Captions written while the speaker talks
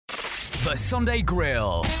The Sunday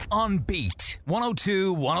Grill on Beat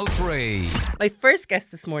 102 103. My first guest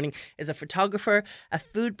this morning is a photographer, a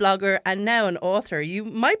food blogger, and now an author. You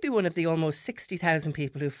might be one of the almost 60,000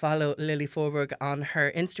 people who follow Lily Forberg on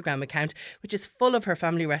her Instagram account, which is full of her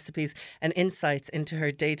family recipes and insights into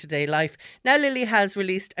her day-to-day life. Now Lily has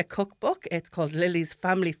released a cookbook. It's called Lily's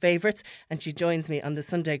Family Favourites, and she joins me on the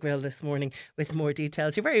Sunday Grill this morning with more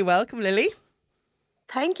details. You're very welcome, Lily.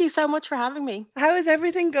 Thank you so much for having me. How is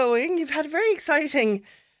everything going? You've had a very exciting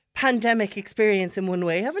pandemic experience in one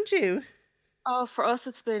way, haven't you? Oh, for us,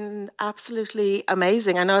 it's been absolutely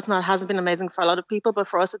amazing. I know hasn't been amazing for a lot of people, but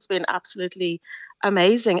for us, it's been absolutely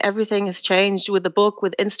amazing. Everything has changed with the book,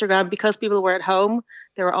 with Instagram, because people were at home.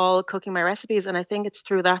 They were all cooking my recipes, and I think it's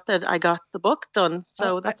through that I got the book done.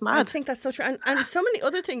 So that's mad. I think that's so true. And so many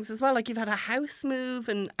other things as well. Like you've had a house move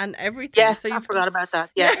and everything. Yes, so I forgot about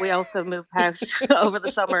that. Yeah, we also moved house over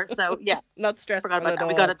the summer. So yeah, not stressful forgot about at that. all.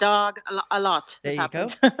 We got a dog. A lot. There you go.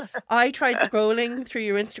 I tried scrolling through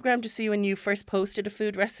your Instagram to see when you first posted a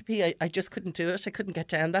food recipe. I just couldn't do it. I couldn't get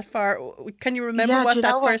down that far. Can you remember what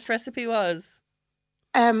that first recipe was?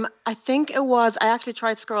 I think it was, I actually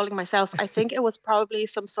tried scrolling myself. I think it was probably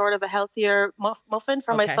some sort of a healthier muffin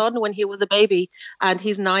for my son when he was a baby, and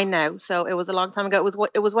he's 9 now. So it was a long time ago.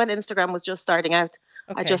 It was when Instagram was just starting out.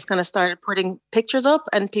 I just kind of started putting pictures up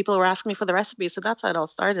and people were asking me for the recipe. So that's how it all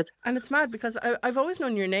started. And it's mad because I've always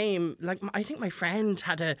known your name. Like I think my friend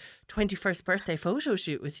had a 21st birthday photo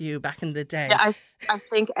shoot with you back in the day. Yeah, I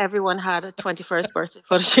think everyone had a 21st birthday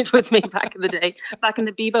photo shoot with me back in the day, back in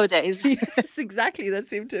the Bebo days. Yes, exactly. That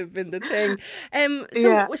seemed to have been the thing.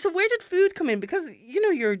 So where did food come in? Because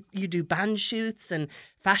you do band shoots and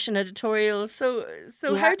fashion editorials. So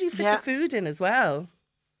how do you fit the food in as well?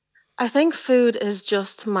 I think food is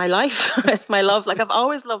just my life. It's my love. Like I've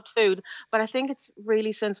always loved food, but I think it's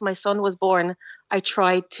really since my son was born, I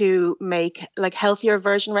tried to make like healthier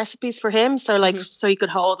version recipes for him. So so he could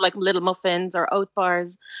hold like little muffins or oat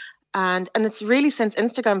bars. And it's really since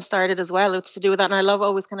Instagram started as well. It's to do with that. And I love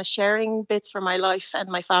always kind of sharing bits from my life and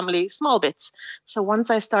my family, small bits. So once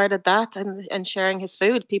I started that and sharing his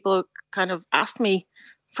food, people kind of asked me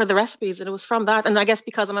for the recipes. And it was from that. And I guess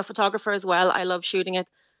because I'm a photographer as well, I love shooting it.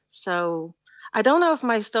 So I don't know if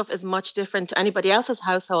my stuff is much different to anybody else's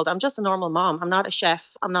household. I'm just a normal mom. I'm not a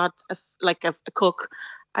chef. I'm not a cook.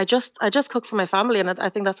 I just cook for my family, and I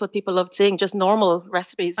think that's what people loved seeing, just normal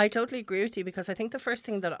recipes. I totally agree with you because I think the first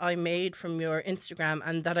thing that I made from your Instagram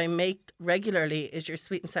and that I make regularly is your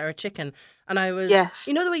sweet and sour chicken. And I was,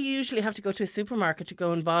 you know the way you usually have to go to a supermarket to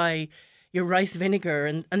go and buy your rice vinegar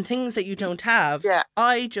and things that you don't have. Yeah.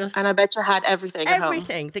 And I bet you had everything at home.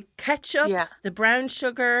 Everything. The ketchup, the brown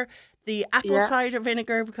sugar, the apple cider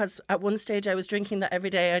vinegar, because at one stage I was drinking that every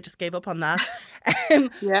day. I just gave up on that. And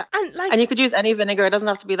you could use any vinegar. It doesn't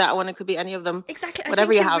have to be that one. It could be any of them. Exactly.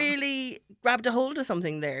 Whatever I think you have. Really grabbed a hold of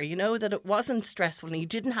something there, that it wasn't stressful and you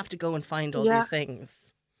didn't have to go and find all these things.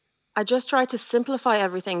 I just try to simplify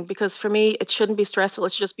everything because for me, it shouldn't be stressful.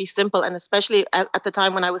 It should just be simple. And especially at the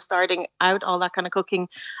time when I was starting out, all that kind of cooking,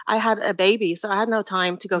 I had a baby, so I had no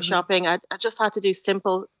time to go shopping. I just had to do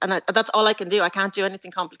simple. And that's all I can do. I can't do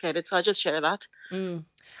anything complicated. So I just share that.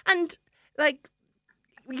 And like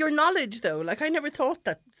your knowledge though, like I never thought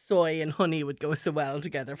that soy and honey would go so well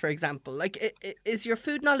together, for example. Like is your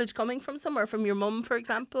food knowledge coming from somewhere, from your mum, for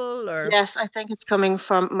example? Or Yes, I think it's coming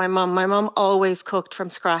from my mum. My mum always cooked from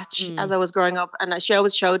scratch as I was growing up, and she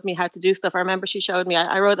always showed me how to do stuff. I remember she showed me,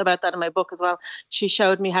 I wrote about that in my book as well. She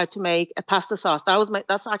showed me how to make a pasta sauce.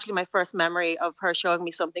 That's actually my first memory of her showing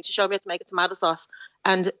me something. She showed me how to make a tomato sauce,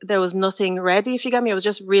 and there was nothing ready, if you get me. It was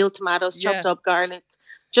just real tomatoes, chopped up garlic,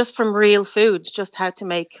 just from real food, just how to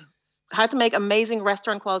make amazing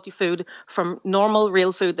restaurant quality food from normal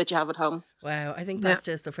real food that you have at home. Wow, I think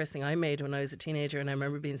pasta is the first thing I made when I was a teenager, and I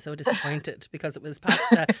remember being so disappointed because it was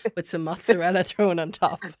pasta with some mozzarella thrown on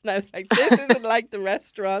top, and I was like, this isn't like the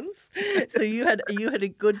restaurants. So you had a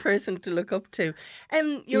good person to look up to.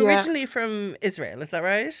 You're originally from Israel, is that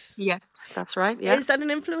right? Yes, that's right. Yeah. Is that an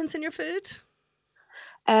influence in your food?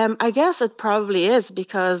 I guess it probably is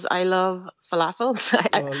because I love falafel.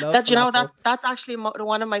 That's actually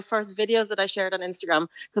one of my first videos that I shared on Instagram.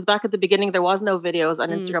 Because back at the beginning, there was no videos on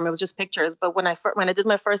Instagram; it was just pictures. But when I did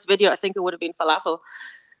my first video, I think it would have been falafel.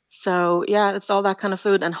 So yeah, it's all that kind of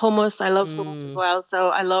food, and hummus. I love hummus as well. So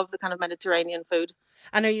I love the kind of Mediterranean food.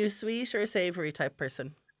 And are you a sweet or a savoury type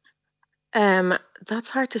person? That's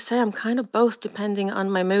hard to say. I'm kind of both, depending on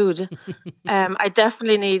my mood. I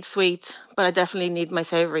definitely need sweet, but I definitely need my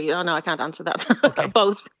savoury. Oh no, I can't answer that. Okay.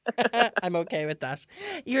 Both. I'm okay with that.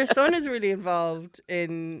 Your son is really involved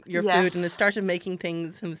in your food and has started making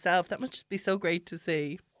things himself. That must be so great to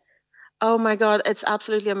see. Oh my God, it's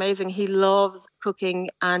absolutely amazing. He loves cooking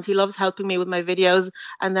and he loves helping me with my videos.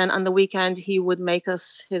 And then on the weekend, he would make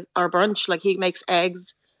us our brunch. Like he makes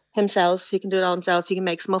eggs himself. He can do it all himself. He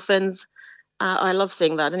makes muffins. I love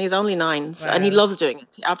seeing that. And he's only 9, and he Wow. loves doing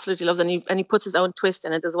it. He absolutely loves it. And he puts his own twist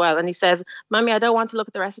in it as well. And he says, "Mommy, I don't want to look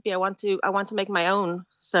at the recipe. I want to make my own."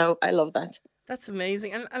 So I love that. That's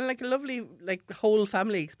amazing. And like a lovely, like whole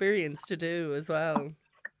family experience to do as well.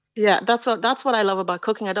 Yeah, that's what I love about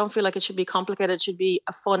cooking. I don't feel like it should be complicated. It should be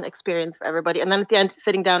a fun experience for everybody. And then at the end,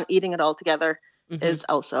 sitting down, eating it all together Hmm. is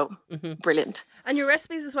also Hmm. brilliant. And your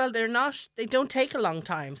recipes as well, they don't take a long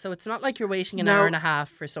time. So it's not like you're waiting an hour No, and a half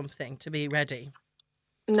for something to be ready.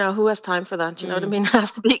 no, who has time for that? You know what I Mm, mean? It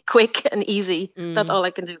has to be quick and easy. That's mm. all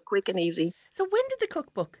I can do, quick and easy. So when did the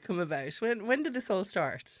cookbook come about? When did this all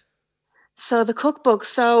start? So the cookbook.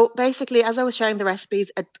 So basically, as I was sharing the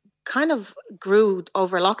recipes, it kind of grew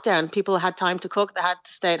over lockdown. People had time to cook. They had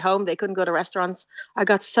to stay at home. They couldn't go to restaurants. I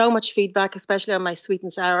got so much feedback, especially on my sweet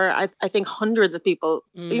and sour. I think hundreds of people,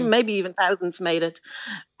 Mm. maybe even thousands, made it.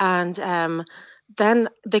 And then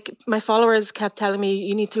my followers kept telling me,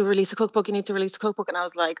 "You need to release a cookbook. You need to release a cookbook." And I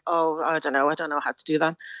was like, "Oh, I don't know. I don't know how to do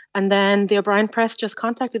that." And then the O'Brien Press just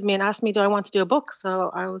contacted me and asked me, "Do I want to do a book?" So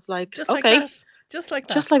I was like, Just like "Okay." that. Just like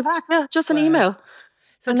Just that. like that, yeah, just an Wow. email.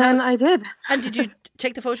 So And tell then I did. and did you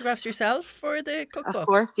take the photographs yourself for the Of cookbook?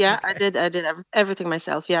 course, yeah, I Okay. did. I did everything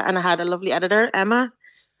myself, yeah. And I had a lovely editor, Emma,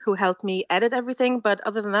 who helped me edit everything. But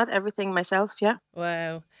other than that, everything myself, yeah.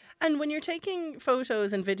 Wow. And when you're taking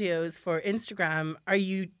photos and videos for Instagram, are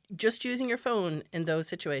you just using your phone in those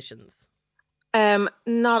situations?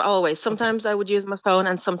 Not always. Okay. Sometimes I would use my phone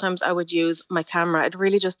and sometimes I would use my camera. It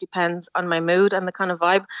really just depends on my mood and the kind of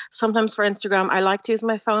vibe. Sometimes for Instagram, I like to use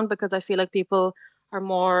my phone because I feel like people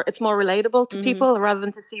it's more relatable to Hmm. people rather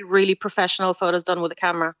than to see really professional photos done with a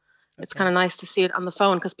camera. It's kind Okay. of nice to see it on the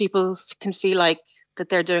phone because people can feel like that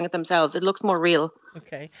they're doing it themselves. It looks more real.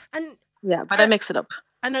 Okay. And Yeah, but I are, mix it up.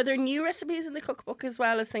 and are there new recipes in the cookbook as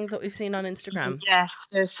well as things that we've seen on Instagram? Yes,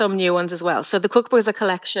 there's some new ones as well. So the cookbook is a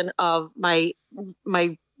collection of my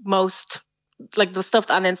most like the stuff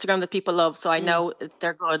on Instagram that people love. So I Mm, know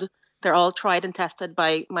they're good. They're all tried and tested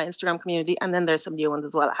by my Instagram community, and then there's some new ones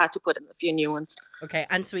as well. I had to put in a few new ones, okay.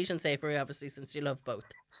 And sweet and savoury, obviously, since you love both.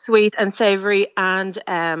 sweet and savory, and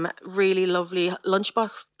really lovely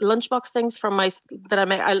lunchbox things from my that I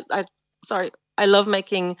make. Sorry. I love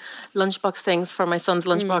making lunchbox things for my son's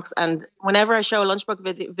Mm. lunchbox, and whenever I show lunchbox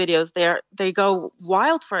videos, they go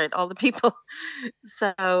wild for it. All the people,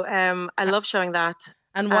 so I A- love showing that,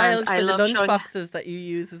 And and wild I for the love lunch showing boxes that you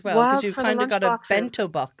use as well, because wild you've for the kind of lunch got a boxes. bento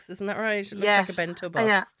box, isn't that right? It looks like a Yes, bento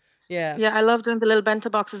yeah, box. Yeah. yeah. I love doing the little bento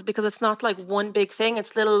boxes because it's not like one big thing.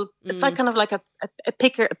 It's little. It's like Mm, kind of like a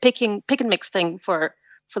pick and mix thing for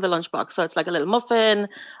the lunchbox. So it's like a little muffin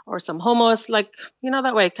or some hummus, like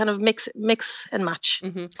that way, kind of mix and match.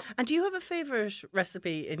 hmm. And do you have a favourite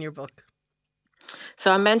recipe in your book?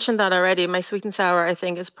 So I mentioned that already. My sweet and sour, I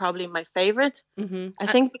think, is probably my favorite. Hmm. I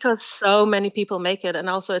think because so many people make it, and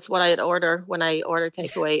also it's what I'd order when I order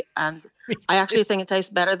takeaway, and Me I too. actually think it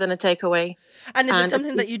tastes better than a takeaway. And is it And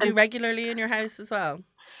something that you do regularly in your house as well?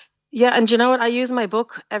 yeah, and you know what? I use my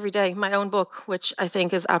book every day, my own book, which I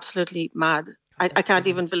think is absolutely mad. Oh, I that's can't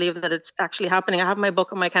even brilliant. believe that it's actually happening. I have my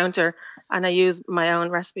book on my counter, and I use my own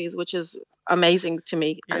recipes, which is amazing to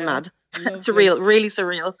me and Yeah, mad, lovely. surreal, really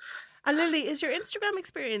surreal. And Lily, is your Instagram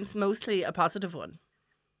experience mostly a positive one?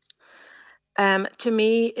 To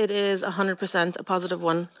me, it is 100% a positive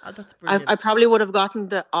one. Oh, that's I brilliant. probably would have gotten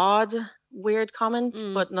the odd weird comment,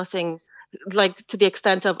 Mm. but nothing like to the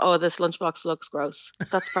extent of, "Oh, this lunchbox looks gross."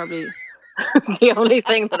 That's probably the only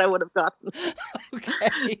thing that I would have gotten.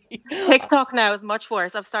 Okay. TikTok now is much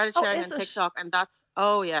worse. I've started Oh, sharing is on it? TikTok, and that's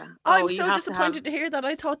oh yeah. I'm Oh, you so have to have disappointed to hear that.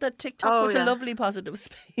 I thought that TikTok oh was a yeah. lovely positive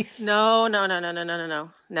space. No, no, no, no, no, no, no, no,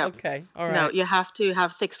 no, Okay, all no. right. You have to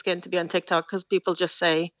have thick skin to be on TikTok because people just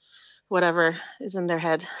say whatever is in their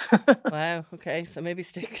head. Wow. Okay, so maybe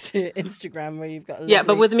stick to Instagram where you've got a Yeah,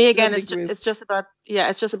 but with me again, lovely group. it's just about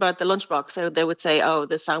it's just about the lunchbox. So they would say, "Oh,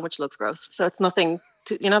 this sandwich looks gross." So it's nothing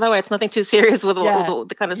that way. It's nothing too serious with Yeah.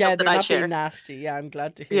 the kind of stuff Yeah, that they're I not being share. nasty. Yeah, I'm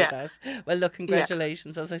glad to hear Yeah, that. Well, look, yeah.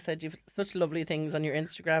 congratulations. As I said, you've such lovely things on your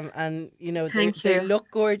Instagram and Thank they you. look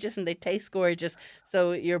gorgeous and they taste gorgeous.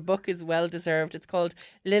 So your book is well deserved. It's called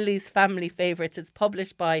Lily's Family Favourites. It's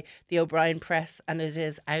published by the O'Brien Press and it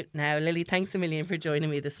is out now. Lily, thanks a million for joining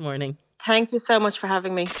me this morning. Thank you so much for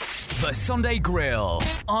having me. The Sunday Grill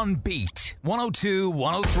on Beat 102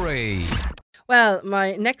 103. Well,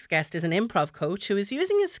 my next guest is an improv coach who is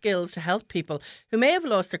using his skills to help people who may have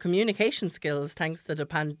lost their communication skills thanks to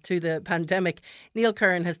the pandemic. Neil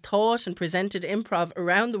Curran has taught and presented improv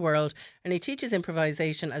around the world, and he teaches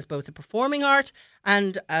improvisation as both a performing art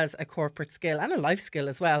and as a corporate skill and a life skill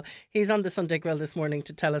as well. He's on the Sunday Grill this morning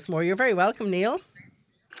to tell us more. You're very welcome, Neil.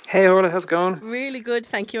 Hey, Orla, how's it going? Really good,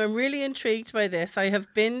 thank you. I'm really intrigued by this. I have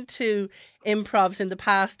been to improvs in the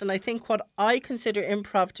past, and I think what I consider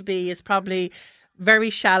improv to be is probably very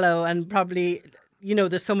shallow and probably,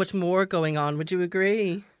 there's so much more going on. Would you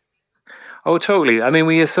agree? Oh, totally. I mean,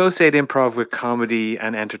 we associate improv with comedy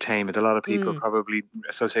and entertainment. A lot of people probably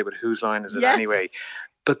associate with Whose Line Is It Anyway?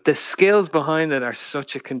 But the skills behind it are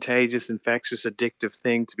such a contagious, infectious, addictive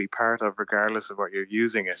thing to be part of, regardless of what you're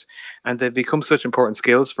using it. And they've become such important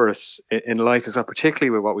skills for us in life as well,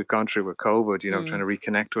 particularly with what we've gone through with COVID, trying to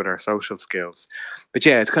reconnect with our social skills. But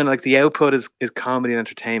yeah, it's kind of like the output is comedy and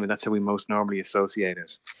entertainment. That's how we most normally associate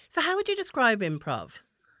it. So how would you describe improv?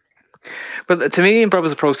 But to me, improv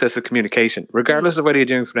is a process of communication, regardless of whether you're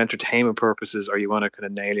doing it for entertainment purposes or you want to kind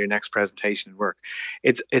of nail your next presentation at work.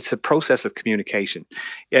 It's a process of communication.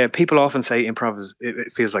 Yeah, people often say improv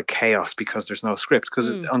it feels like chaos because there's no script.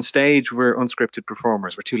 Because on stage we're unscripted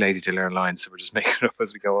performers. We're too lazy to learn lines, so we're just making it up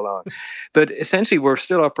as we go along. But essentially, we're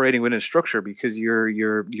still operating within a structure because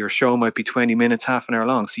your show might be 20 minutes, half an hour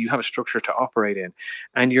long. So you have a structure to operate in,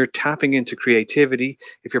 and you're tapping into creativity.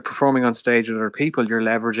 If you're performing on stage with other people, you're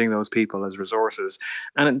leveraging those people as resources.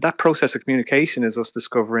 And that process of communication is us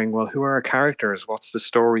discovering, well, who are our characters? What's the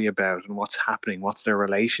story about? And what's happening? What's their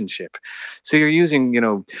relationship? So you're using,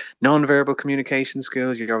 non-verbal communication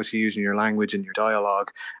skills. You're obviously using your language and your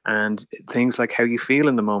dialogue and things like how you feel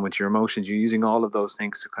in the moment, your emotions. You're using all of those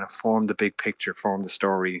things to kind of form the big picture, form the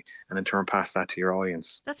story, and in turn pass that to your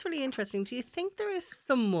audience. That's really interesting. Do you think there is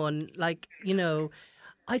someone like,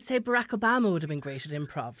 I'd say Barack Obama would have been great at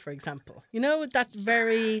improv, for example. That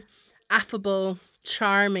very affable,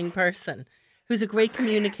 charming person who's a great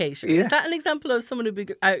communicator. Yeah. Is that an example of someone who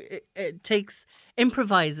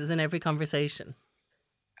improvises in every conversation?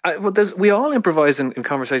 We all improvise in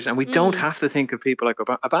conversation, and we don't have to think of people like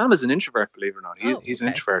Obama. Obama's an introvert, believe it or not. He's an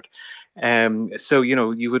introvert. So,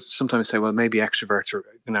 you would sometimes say, well, maybe extroverts are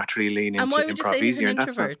naturally lean into improv easier. And why would you say he's an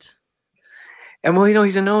introvert? And well,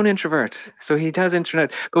 he's a known introvert, so he does internet.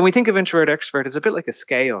 But when we think of introvert, extrovert, it's a bit like a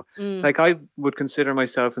scale. Like I would consider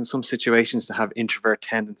myself in some situations to have introvert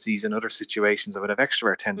tendencies, in other situations I would have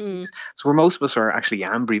extrovert tendencies. So where most of us are actually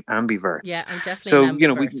ambiverts. Yeah, I'm definitely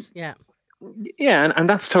an ambivert. Yeah, and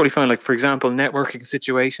that's totally fine. Like, for example, networking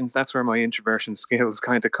situations, that's where my introversion skills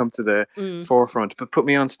kind of come to the forefront. But put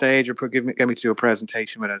me on stage or get me to do a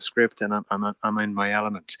presentation without a script, and I'm in my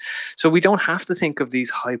element. So we don't have to think of these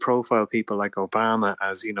high-profile people like Obama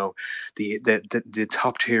as, the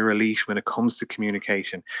top-tier elite when it comes to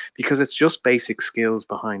communication, because it's just basic skills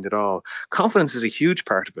behind it all. Confidence is a huge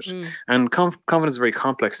part of it, and confidence is a very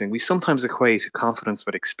complex thing. We sometimes equate confidence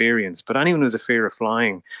with experience, but anyone who's a fear of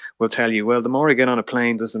flying will tell you, well, the more I get on a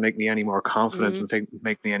plane doesn't make me any more confident and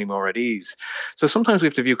make me any more at ease. So sometimes we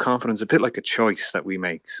have to view confidence a bit like a choice that we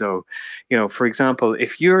make. So, for example,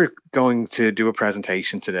 if you're going to do a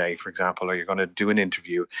presentation today, for example, or you're going to do an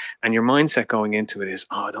interview, and your mindset going into it is,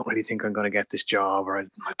 I don't really think I'm going to get this job, or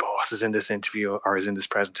my boss is in this interview or is in this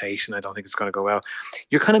presentation, I don't think it's going to go well.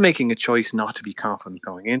 You're kind of making a choice not to be confident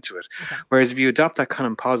going into it. Okay. Whereas if you adopt that kind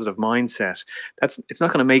of positive mindset, it's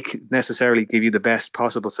not going to necessarily give you the best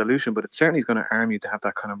possible solution, but it certainly is going to arm you to have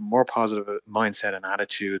that kind of more positive mindset and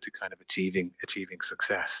attitude to kind of achieving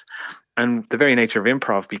success. And the very nature of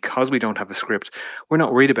improv, because we don't have a script, we're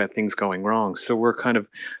not worried about things going wrong. So we're kind of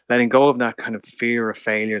letting go of that kind of fear of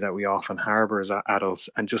failure that we often harbor as adults,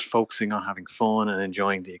 and just focusing on having fun and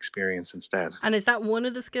enjoying the experience instead. And is that one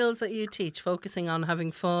of the skills that you teach, focusing on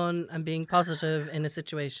having fun and being positive in a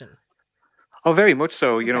situation? Oh, very much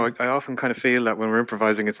so. I often kind of feel that when we're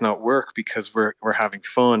improvising, it's not work because we're having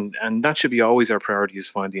fun, and that should be always our priority, is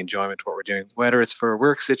find the enjoyment of what we're doing, whether it's for a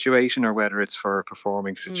work situation or whether it's for a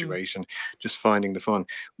performing situation. Just finding the fun.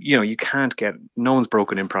 You can't no one's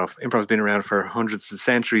broken improv. Improv's been around for hundreds of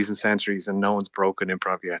centuries and centuries, and no one's broken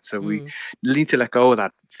improv yet. So we need to let go of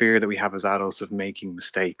that fear that we have as adults of making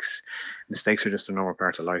mistakes. Mistakes are just a normal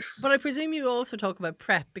part of life. But I presume you also talk about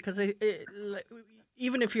prep, because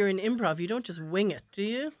even if you're in improv, you don't just wing it, do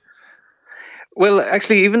you? Well,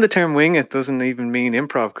 actually, even the term wing it doesn't even mean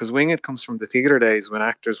improv, because wing it comes from the theatre days when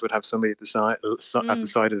actors would have somebody at the Mm,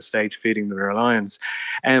 side of the stage feeding them their lines.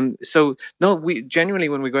 So no, we genuinely,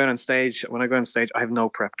 when we go out on stage, when I go on stage, I have no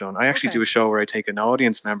prep done. I actually do okay. a show where I take an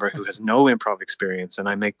audience member who has no improv experience and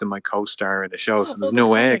I make them my co-star in the show. So Oh, there's the no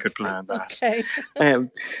way I could panic. plan that. Okay.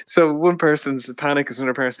 Um, so one person's panic is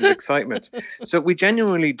another person's excitement. So we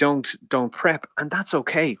genuinely don't prep, and that's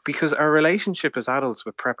okay, because our relationship as adults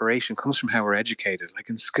with preparation comes from how we're educated. Like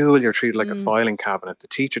in school, you're treated like a Mm, filing cabinet. The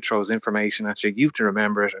teacher throws information at you. You have to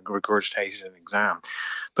remember it and regurgitate it in an exam.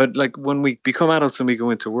 But like when we become adults and we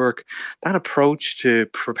go into work, that approach to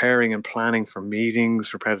preparing and planning for meetings,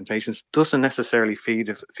 for presentations, doesn't necessarily feed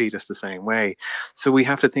us the same way. So we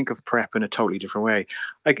have to think of prep in a totally different way.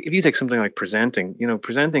 Like if you take something like presenting,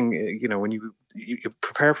 presenting, when you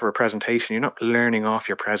prepare for a presentation, you're not learning off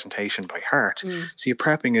your presentation by heart. mm, So you're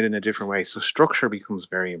prepping it in a different way. So structure becomes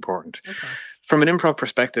very important. okay. From an improv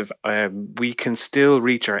perspective, we can still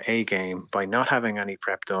reach our A game by not having any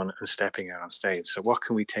prep done and stepping out on stage. So what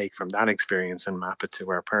can we take from that experience and map it to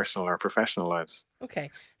our personal or professional lives? Okay.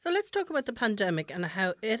 So let's talk about the pandemic and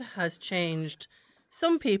how it has changed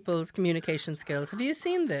some people's communication skills. Have you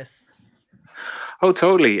seen this? Oh,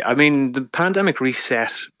 totally. I mean, the pandemic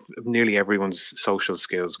reset nearly everyone's social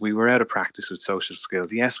skills. We were out of practice with social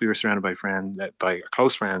skills. Yes, we were surrounded by by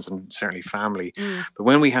close friends, and certainly family. Mm, But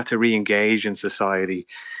when we had to re-engage in society,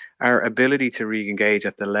 our ability to re-engage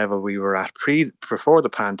at the level we were at before the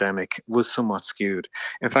pandemic was somewhat skewed.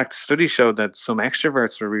 In fact, studies showed that some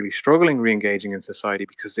extroverts were really struggling re-engaging in society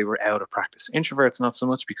because they were out of practice. Introverts not so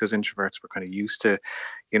much, because introverts were kind of used to,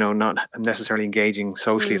 not necessarily engaging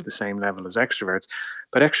socially at mm, the same level as extroverts.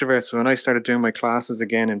 But extroverts, when I started doing my classes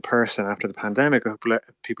again in person after the pandemic,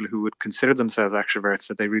 people who would consider themselves extroverts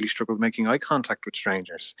said they really struggled making eye contact with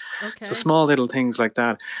strangers. So okay. small little things like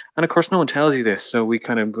that. And of course, no one tells you this, so we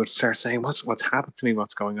kind of would start saying, "What's happened to me?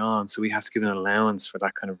 What's going on?" So we have to give an allowance for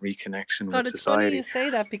that kind of reconnection God, with it's funny you society. say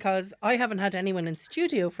that because I haven't had anyone in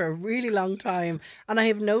studio for a really long time. And I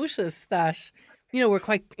have noticed that, we're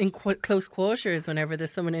quite in close quarters whenever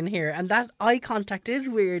there's someone in here. And that eye contact is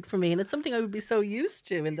weird for me. And it's something I would be so used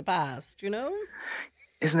to in the past, you know?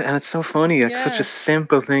 Isn't it? And it's so funny, like such a Yeah.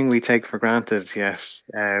 simple thing we take for granted, yet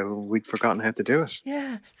we'd forgotten how to do it.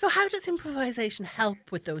 Yeah. So, how does improvisation help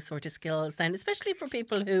with those sort of skills then, especially for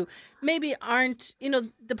people who maybe aren't,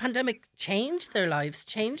 the pandemic changed their lives,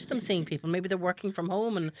 changed them seeing people. Maybe they're working from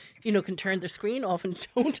home and, can turn their screen off and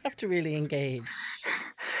don't have to really engage.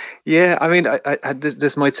 Yeah, I mean,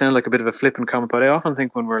 this might sound like a bit of a flippant comment, but I often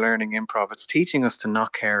think when we're learning improv, it's teaching us to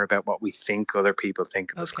not care about what we think other people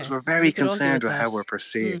think of us, because Okay. we're We very could all do concerned with with how that. we're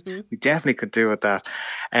perceived. Hmm. We definitely could do with that.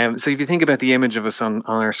 So if you think about the image of us on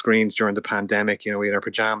our screens during the pandemic, we had our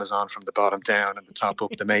pajamas on from the bottom down and the top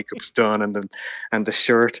up, the makeup's done, and the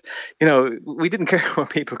shirt. We didn't care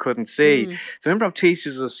what people couldn't see. Mm. So improv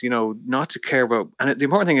teaches us, not to care about, and the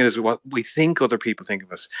important thing is what we think other people think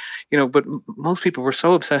of us. But most people, we're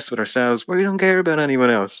so obsessed with ourselves, we don't care about anyone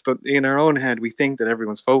else. But in our own head, we think that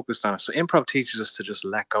everyone's focused on us. So improv teaches us to just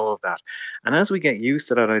let go of that. And as we get used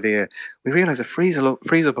to that idea, we realize it frees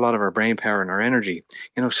up a lot of our brain power and our energy.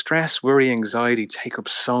 Stress, worry, anxiety take up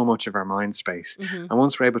so much of our mind space. Hmm. And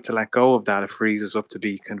once we're able to let go of that, it frees us up to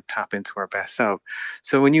be kind of tap into our best self.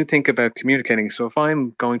 So when you think about communicating, so if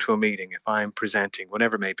I'm going to a meeting, if I'm presenting,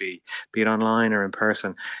 whatever it may be it online or in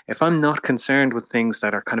person, if I'm not concerned with things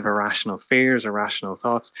that are kind of irrational fears, irrational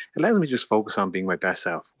thoughts, it allows me to just focus on being my best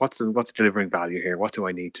self. What's delivering value here? What do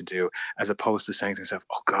I need to do? As opposed to saying to myself,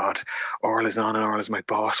 "Oh God, Orl is on and Orl is my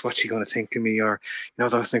boss. What's she going to think of me?" Or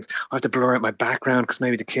those things. I have to blur out my background because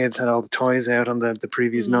maybe the kids had all the toys out on the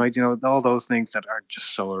previous Mm. night. All those things that are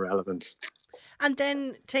just so irrelevant. And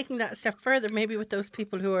then taking that a step further, maybe with those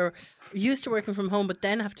people who are used to working from home, but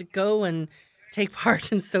then have to go and take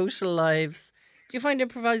part in social lives. Do you find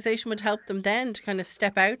improvisation would help them then to kind of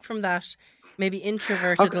step out from that maybe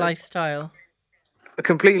introverted Okay. lifestyle?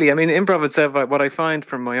 Completely. I mean, improv itself, what I find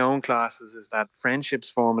from my own classes is that friendships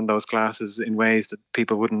form in those classes in ways that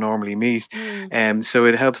people wouldn't normally meet. Mm. So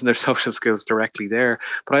it helps in their social skills directly there.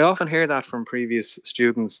 But I often hear that from previous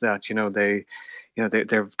students that,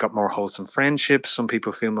 they've got more wholesome friendships. Some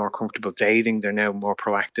people feel more comfortable dating. They're now more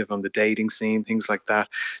proactive on the dating scene, things like that.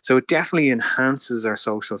 So it definitely enhances our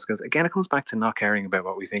social skills. Again, it comes back to not caring about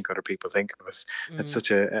what we think other people think of us. That's Mm.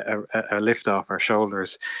 such a lift off our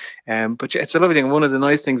shoulders. But yeah, it's a lovely thing. One of the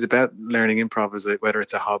nice things about learning improv is that whether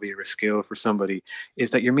it's a hobby or a skill for somebody,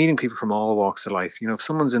 is that you're meeting people from all walks of life. If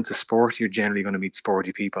someone's into sport, you're generally going to meet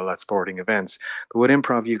sporty people at sporting events. But with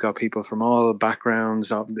improv, you've got people from all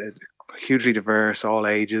backgrounds, hugely diverse, all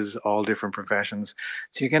ages, all different professions.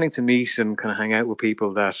 So you're getting to meet and kind of hang out with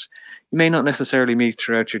people that you may not necessarily meet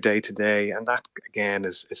throughout your day to day, and that again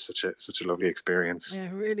is such a lovely experience. Yeah,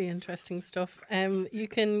 really interesting stuff. You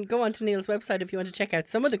can go onto Neil's website if you want to check out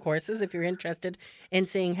some of the courses if you're interested in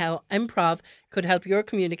seeing how improv could help your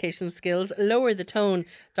communication skills.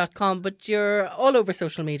 Lowerthetone.com, but you're all over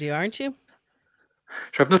social media, aren't you?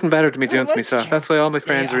 Sure, I've nothing better to be doing to What? myself. Sure. That's why all my They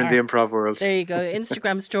friends are in the are. improv world. There you go.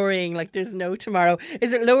 Instagram storying like there's no tomorrow.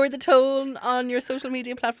 Is it Lower the Tone on your social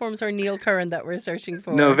media platforms or Neil Curran that we're searching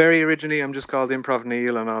for? No, very originally, I'm just called Improv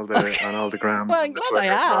Neil on all the grams Well, I'm and the glad I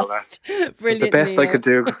Twitters and all that. asked. It was Brilliant, the best Neil. I could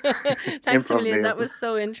do. Thanks a Improv million. Neil. That was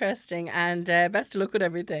so interesting. And best of luck with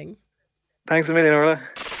everything. Thanks a million, Orla.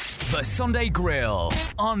 The Sunday Grill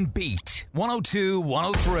on Beat 102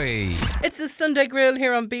 103. It's the Sunday Grill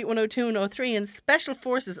here on Beat 102 and 103, and Special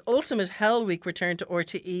Forces Ultimate Hell Week returned to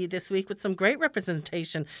RTE this week with some great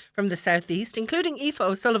representation from the southeast, including Aoife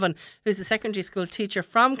O'Sullivan, who's a secondary school teacher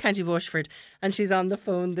from County Bushford, and she's on the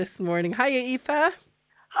phone this morning. Hiya, Aoife.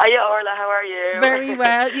 Hiya, Orla, how are you? Very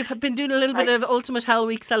well. You've been doing a little bit of Ultimate Hell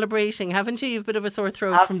Week celebrating, haven't you? You've a bit of a sore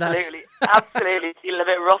throat from that. Absolutely. Feeling a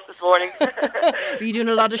bit rough this morning. Are you doing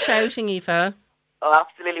a lot of shouting, Aoife? Oh,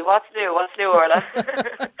 absolutely. What's new, Orla?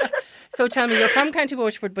 So tell me, you're from County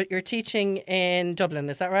Bushford, but you're teaching in Dublin,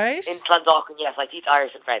 is that right? In Clondalkin, yes. I teach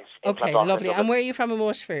Irish and French. Okay, lovely. And where are you from in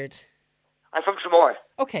Bushford? I'm from Tremor.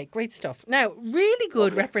 Okay, great stuff. Now, really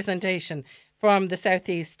good representation from the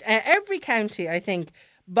southeast. Every county, I think,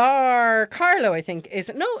 bar Carlow, I think,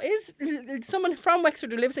 is someone from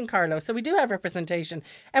Wexford who lives in Carlow. So we do have representation.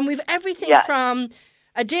 And we've everything from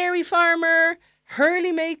a dairy farmer,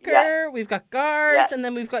 hurley maker, we've got guards, and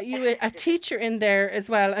then we've got you, a teacher in there as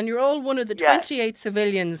well. And you're all one of the 28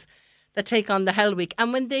 civilians that take on the Hell Week.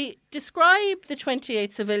 And when they describe the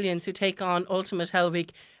 28 civilians who take on Ultimate Hell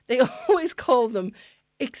Week, they always call them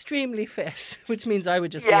extremely fit, which means I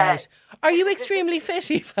would just be out. Are you extremely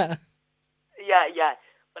fit, Aoife? Yeah.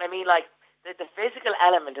 But I mean, like, the physical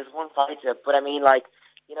element is one side to it, but I mean, like,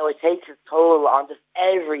 you know, it takes its toll on just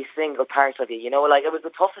every single part of you. You know, like, it was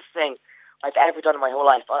the toughest thing I've ever done in my whole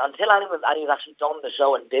life. Until anyone's actually done the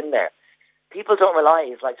show and been there, people don't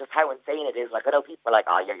realise, like, just how insane it is. Like, I know people are like,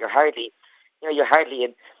 oh, you're hardly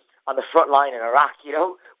in on the front line in Iraq, you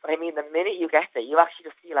know? But I mean, the minute you get there, you actually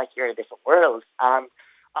just feel like you're in a different world. I'll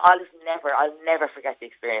never forget the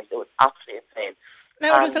experience. It was absolutely insane.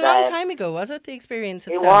 Now, it was a long time ago, was it, the experience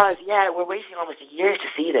itself? It was, yeah. We're waiting almost a year to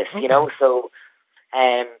see this, you know? So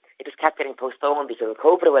it just kept getting postponed because of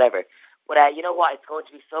COVID or whatever. But you know what? It's going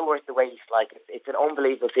to be so worth the wait. Like, it's an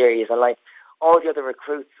unbelievable series. And, like, all the other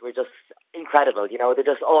recruits were just incredible, you know? They're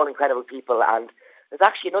just all incredible people. And there's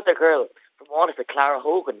actually another girl from Waterford, Clara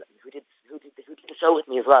Hogan, who did the show with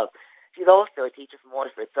me as well. She's also a teacher from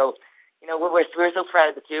Waterford. So, you know, we're so proud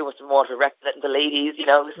of the two of us from Waterford representing the ladies, you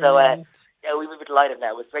know. So, yeah, we were delighted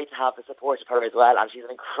now. It was great to have the support of her as well. And she's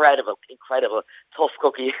an incredible, tough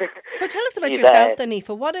cookie. So tell us about yourself then, Aoife.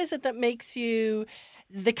 What is it that makes you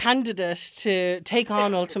the candidate to take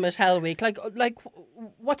on Ultimate Hell Week? Like,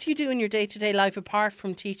 what do you do in your day-to-day life apart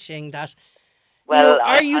from teaching that? Well,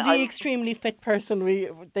 are you the extremely fit person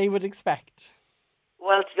they would expect?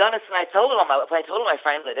 Well, to be honest, when I told my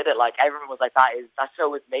friends I did it, like, everyone was like, that show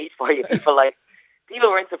was made for you. People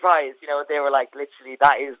weren't surprised, you know. They were like, literally,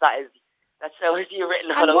 that show is you written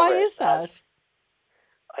all over. And why is that?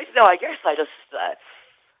 I don't know. I guess I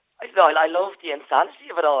love the insanity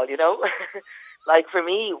of it all, you know. Like, for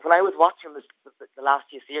me, when I was watching the last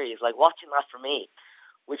two series, like, watching that for me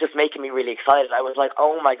was just making me really excited. I was like,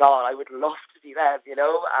 oh my God, I would love to be them, you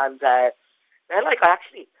know. And then, like, I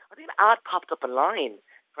think an ad popped up online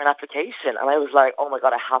for an application, and I was like, oh my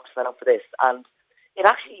God, I have to sign up for this. And it's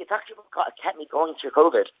actually what kept me going through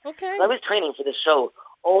COVID. Okay. I was training for this show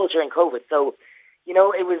all during COVID, so, you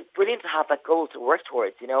know, it was brilliant to have that goal to work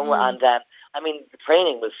towards, you know. And I mean, the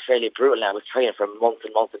training was fairly brutal. I was training for months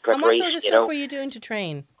and months of preparation. And what sort of stuff were you doing to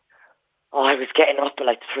train? Oh, I was getting up at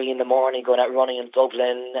like 3 a.m, going out running in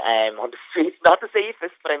Dublin, on the streets. Not the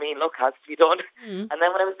safest, but I mean, look, has to be done. And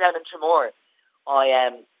then when I was down in Tremor,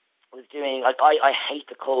 I was doing, like, I hate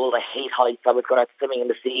the cold, I hate heights. I was going out swimming in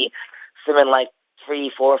the sea, swimming like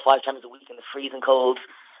 3, 4, 5 times a week in the freezing cold.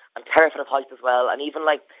 I'm terrified of heights as well, and even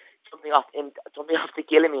like jumping off the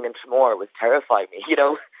Gillamine in Tremor was terrifying me, you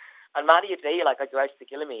know. And many a day, like, I'd go out to the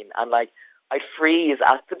Gillamine and, like, I'd freeze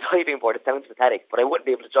at the diving board. It sounds pathetic, but I wouldn't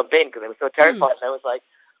be able to jump in because I was so terrified. And I was like,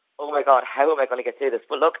 oh my God, how am I going to get through this?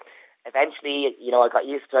 But look, eventually, you know, I got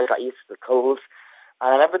used to the cold.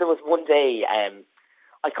 And I remember there was one day,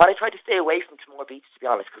 I kind of tried to stay away from Tramore Beach, to be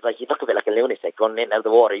honest, because like you look a bit like a lunatic running in and out of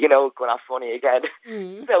the water, you know, going off funny again.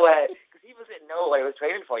 So, because people didn't know what I was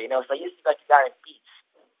training for, you know, so I used to go to Garrett Beach,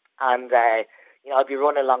 and you know, I'd be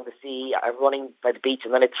running along the sea, I'm running by the beach,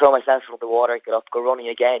 and then I'd throw myself into the water, get up, go running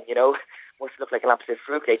again, you know. Must look like an absolute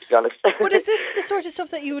fruitcake, to be honest. But is this the sort of stuff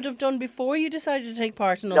that you would have done before you decided to take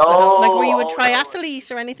part in No, Ulster? Like, were you a no. triathlete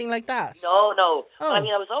or anything like that? No. Oh. But, I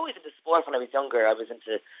mean, I was always into sport when I was younger. I was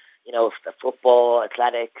into, you know, football,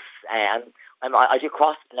 athletics, and I do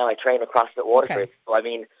CrossFit now. I train at CrossFit Waterford. Okay. So, I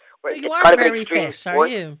mean, So you it's are kind of an very extreme fit, sport.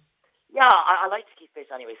 are you? Yeah, I like to keep fit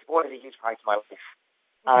anyway. Sport is a huge part of my life. Okay.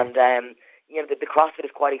 And, you know, the CrossFit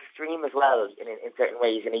is quite extreme as well in certain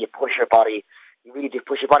ways. You know, you push your body. You really do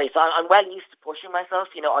push your body. So I'm well used to pushing myself.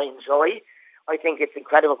 You know, I enjoy. I think it's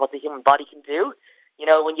incredible what the human body can do. You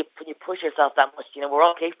know, when you push yourself that much, you know, we're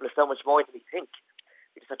all capable of so much more than we think.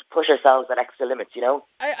 We just have to push ourselves at extra limits, you know.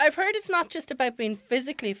 I've heard it's not just about being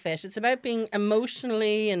physically fit; it's about being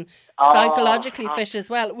emotionally and psychologically fit as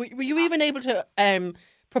well. Were you even able to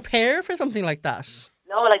prepare for something like that?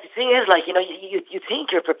 No, like the thing is, like, you know, you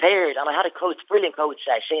think you're prepared, and I had a coach, brilliant coach,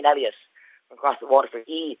 Shane Elliott, from across the Waterford.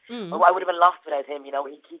 I would have been lost without him. You know,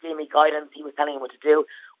 he gave me guidance. He was telling me what to do.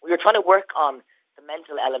 We were trying to work on the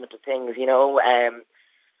mental element of things, you know.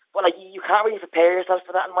 But like, you can't really prepare yourself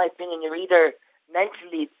for that, in my opinion. You're either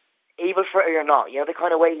mentally able for it or you're not. You know, the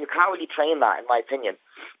kind of way you can't really train that, in my opinion.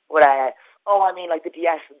 But I mean, like the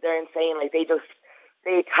DS, they're insane. Like they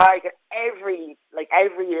target every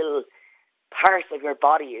little part of your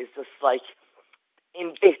body is just like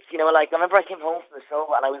in bits, you know. Like I remember I came home from the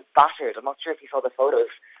show and I was battered. I'm not sure if you saw the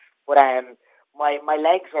photos, but my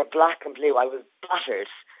legs were black and blue. I was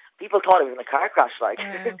battered. People thought it was in a car crash, like.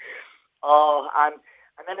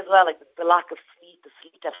 And then as well, like the lack of sleep, the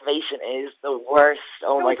sleep deprivation is the worst.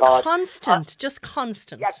 Oh so my it's god, constant, just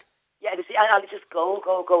constant. Yeah. You see, I just go.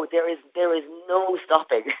 There is no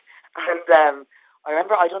stopping. And I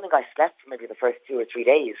remember I don't think I slept for maybe the first 2 or 3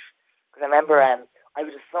 days. Because I remember I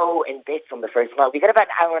was just so in bits on the first night. We get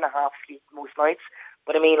about an hour and a half sleep most nights.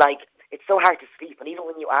 But I mean, like, it's so hard to sleep. And even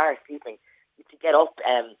when you are sleeping, you have to get up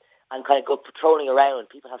and kind of go patrolling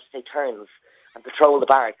around. People have to take turns and patrol the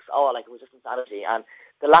barracks. Oh, like, it was just insanity. And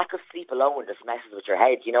the lack of sleep alone just messes with your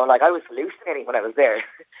head. You know, like, I was hallucinating when I was there.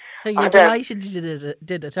 So you're delighted you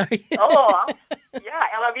did it, are you?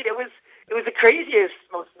 Yeah. And I mean, it was the craziest,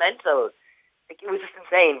 most mental. It was just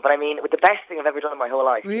insane, but I mean, it was the best thing I've ever done in my whole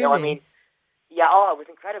life. Really? You know what I mean? Yeah, it was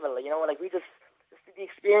incredible. You know, like the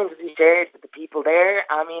experiences we shared with the people there.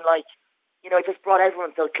 I mean, like, you know, it just brought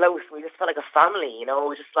everyone so close. We just felt like a family. You know,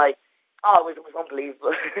 it was just like, it was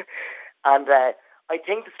unbelievable. And I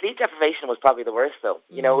think the sleep deprivation was probably the worst, though.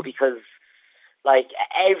 You know, because like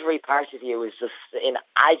every part of you was just in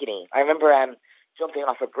agony. I remember jumping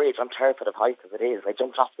off a bridge. I'm terrified of heights as it is. I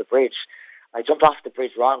jumped off the bridge. I jumped off the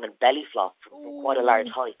bridge wrong and belly flopped from quite a large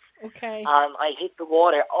height. Okay. And I hit the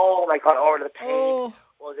water. Oh my god, all the pain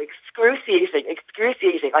was excruciating.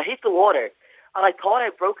 I hit the water and I thought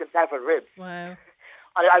I'd broken several ribs. Wow.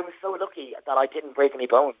 I was so lucky that I didn't break any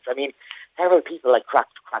bones. I mean, several people like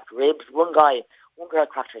cracked ribs. One girl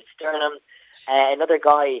cracked her sternum. Another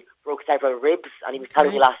guy broke several ribs, and he was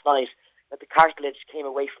telling me last night that the cartilage came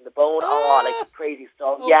away from the bone. Like crazy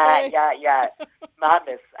stuff. Okay. Yeah.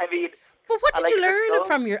 Madness. I mean. But what did you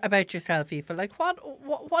learn about yourself, Aoife? Like,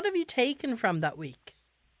 what have you taken from that week?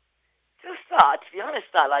 Just that, to be honest,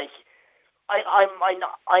 that like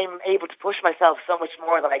I'm able to push myself so much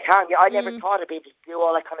more than I can. I never thought I'd be able to do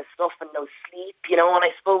all that kind of stuff and no sleep, you know. And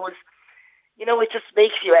I suppose, you know, it just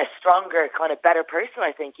makes you a stronger, kind of better person.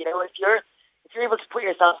 I think, you know, if you're able to put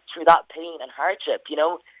yourself through that pain and hardship, you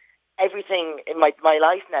know, everything in my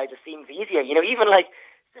life now just seems easier. You know, even like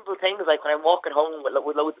simple things like when I'm walking home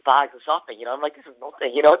with loads of bags of shopping, you know, I'm like, this is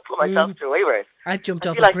nothing, you know, I put myself through way worse. I've jumped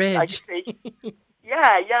off a bridge. I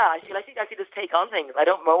think I could just take on things. I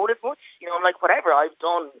don't moan as much, you know. I'm like, whatever, I've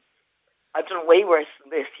done way worse than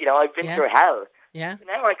this, you know. I've been through hell. Yeah. So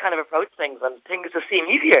now I kind of approach things and things just seem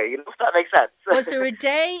easier, you know, if that makes sense. Was there a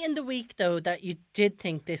day in the week, though, that you did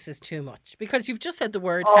think this is too much? Because you've just said the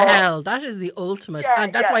word hell. That is the ultimate.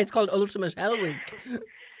 And that's why it's called Ultimate Hell Week.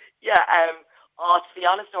 To be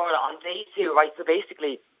honest, Orla, on day 2, right, so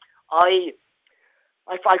basically, I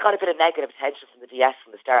got a bit of negative attention from the DS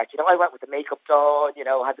from the start. You know, I went with the makeup done, you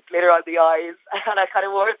know, had the glitter on the eyes, and I kind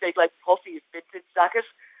of wore a big, like, puffy vintage jacket.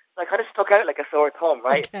 So I kind of stuck out like a sore thumb,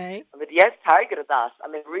 right? Okay. And the DS targeted that, and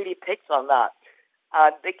they really picked on that.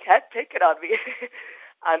 And they kept picking on me.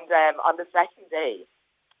 And on the second day,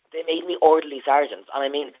 they made me orderly sergeant. And I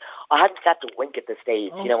mean, I hadn't slept a wink at this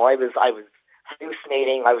stage. You know, I was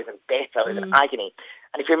hallucinating, I was in bits, I was in agony.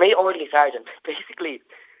 And if you're made orderly sergeant, basically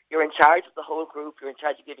you're in charge of the whole group. You're in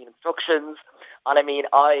charge of giving instructions. And I mean,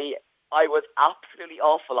 I was absolutely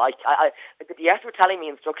awful. Like the DS were telling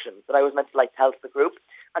me instructions that I was meant to like tell to the group,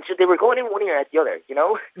 and so they were going in one ear at the other, you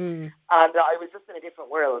know. And I was just in a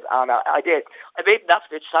different world, and I made an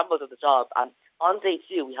absolute shambles of the job. And on day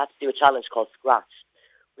 2, we had to do a challenge called Scratch,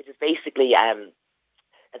 which is basically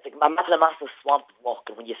it's like imagine a massive swamp of muck,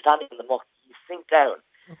 and when you stand in the muck, you sink down,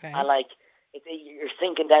 and like you're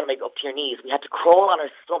sinking down like up to your knees. We had to crawl on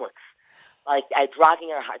our stomachs, like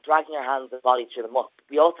dragging our hands and body through the muck.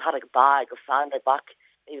 We also had like a bag of sand in our back,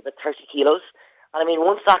 maybe about 30 kilos. And I mean,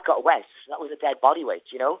 once that got wet, that was a dead body weight,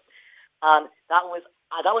 you know. And that was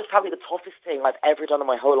probably the toughest thing I've ever done in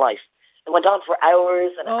my whole life. It went on for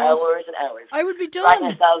hours and hours and hours. I would be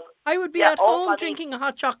done. I would be at home drinking a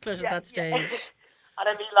hot chocolate at that stage. And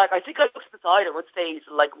I mean, like, I think I looked to the side at one stage,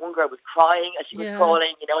 and like one girl was crying as she was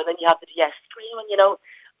crawling, you know, and then you have the DS screaming, you know.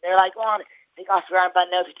 They're like, "Go on, take off your armband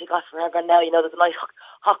now, take off your armband now, you know, there's a nice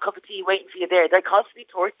hot cup of tea waiting for you there." They're constantly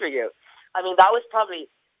torturing you. I mean, that was probably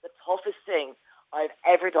the toughest thing I've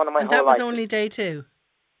ever done in my whole life. And that was only day 2?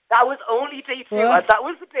 That was only day 2, and that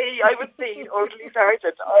was the day I was made orderly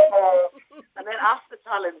sergeant. And then after the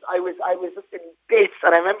challenge, I was just in bits,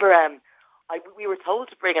 and I remember we were told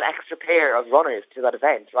to bring an extra pair of runners to that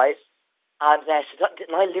event, right? And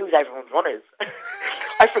didn't I lose everyone's runners?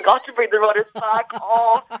 I forgot to bring the runners back. We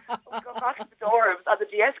got back to the dorms, and the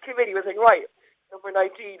DS committee was like, right, number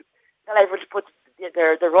 19, tell everyone to put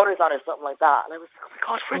their runners on or something like that. And I was like, oh my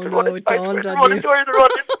God, where's the runners? Where's the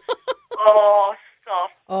runners? Oh, stop.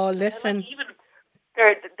 Oh, listen. And, like, even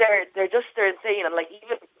they're insane. And like,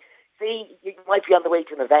 even say you might be on the way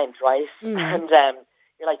to an event, right? And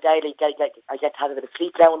you're like, Dad, I get to have a bit of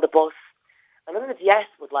sleep now on the bus. And then the DS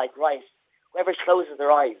would like, right, whoever closes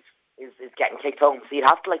their eyes is getting kicked home. So you'd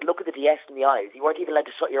have to like look at the DS in the eyes. You weren't even allowed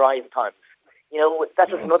to shut your eyes at times. You know, that's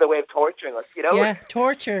just another way of torturing us, you know? Yeah,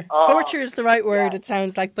 torture. Torture is the right word, it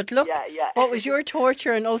sounds like. But look, what was your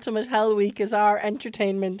torture and Ultimate Hell Week is our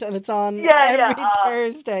entertainment, and it's on every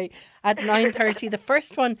Thursday at 9:30. The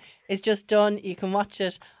first one is just done. You can watch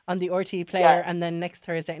it on the RT player, and then next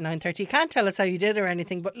Thursday at 9:30. You can't tell us how you did or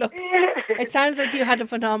anything, but look, it sounds like you had a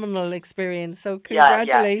phenomenal experience. So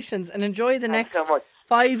congratulations, and enjoy the next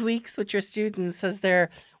 5 weeks with your students as they're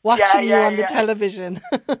watching you on the television.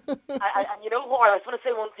 And you know what? I just want to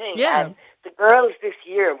say one thing. Yeah. The girls this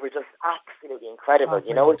year were just absolutely incredible.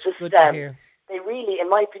 You know, it's just good to hear. They really, in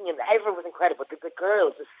my opinion, everyone was incredible. The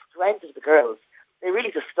girls, the strength of the girls, they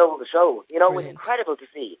really just stole the show. You know, it was incredible to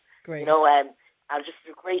see. Great. You know, and just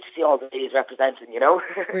great to see all the ladies representing, you know.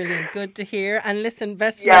 Brilliant. Good to hear. And listen,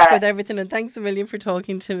 best of luck with everything, and thanks a million for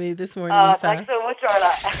talking to me this morning, Aoife. Thanks so much,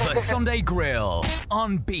 Orla. The Sunday Grill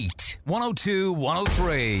on Beat 102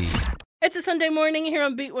 103. It's a Sunday morning here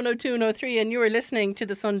on Beat 102 and 103, and you are listening to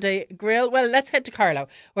the Sunday Grill. Well, let's head to Carlow,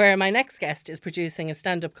 where my next guest is producing a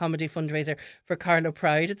stand-up comedy fundraiser for Carlow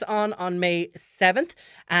Pride. It's on May 7th,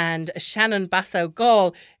 and Shannon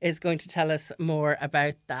Bassau-Gall is going to tell us more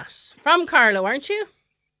about that. From Carlow, aren't you?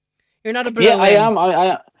 You're not a blow-in. Yeah, I am.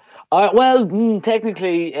 Well,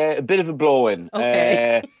 technically, a bit of a blow-in.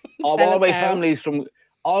 Okay. All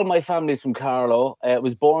my family's from Carlow.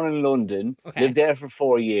 Was born in London. Lived there for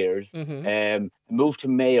 4 years. Moved to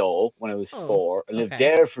Mayo when I was 4. I lived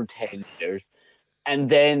there for 10 years, and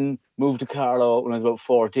then moved to Carlow when I was about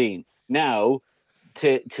 14. Now,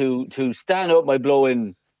 to stand up my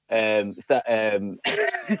blow-in, to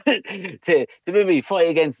maybe fight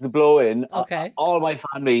against the blow-in. All my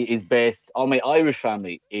family is based. All my Irish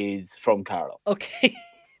family is from Carlow. Okay.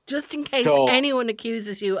 Just in case anyone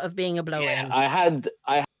accuses you of being a blow-in. Yeah,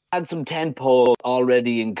 I had some tent poles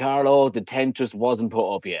already in Carlow. The tent just wasn't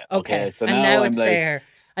put up yet. Okay, so now it's there.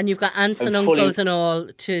 And you've got aunts and uncles and all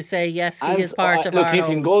to say, yes, he is part of our home.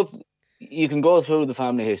 You can go through the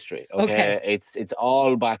family history. Okay. It's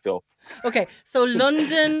all backed up. Okay, so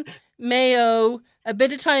London, Mayo, a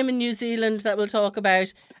bit of time in New Zealand that we'll talk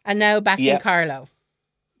about, and now back in Carlow.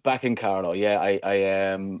 Back in Carlow, yeah.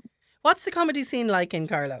 I What's the comedy scene like in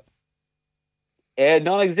Carlow?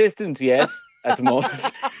 Non-existent yet at the moment.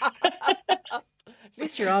 At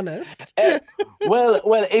least you're honest. Well,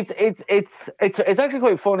 it's actually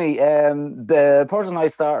quite funny. The person I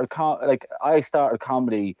started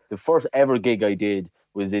comedy. The first ever gig I did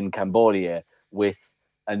was in Cambodia with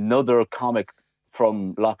another comic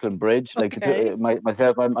from Loughlin Bridge.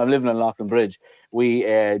 Myself, I'm living on Loughlin Bridge.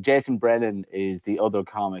 Jason Brennan is the other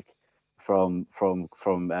comic from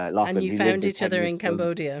Loughlin. And you found each other in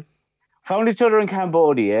Cambodia. Found each other in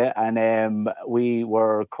Cambodia, and we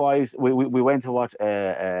were quite. We went to watch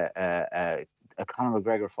a a Conor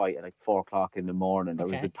McGregor fight at like 4 o'clock in the morning. There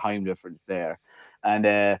was Okay. the time difference there,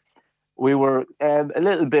 and we were a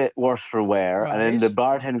little bit worse for wear. And then the Right.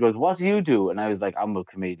 bartender goes, "What do you do?" And I was like, "I'm a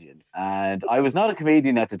comedian," and I was not a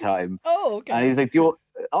comedian at the time. Oh, And he okay. was like, "Do you?"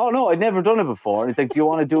 Oh no, I'd never done it before. And he's like, "Do you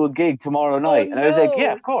want to do a gig tomorrow Oh night?" And I was like, "Yeah,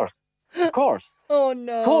 no. of course, of course." Oh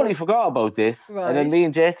no. Totally forgot about this. And then me Right.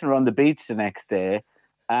 and Jason were on the beach the next day,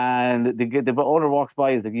 and the owner walks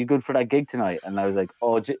by. He's like, "You good for that gig tonight?" And I was like, I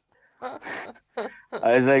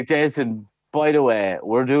was like, "Jason, by the way,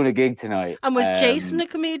 we're doing a gig tonight." And was Jason a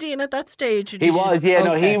comedian at that stage? Or He did you... was, yeah,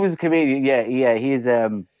 no, he Okay. was a comedian. Yeah, he's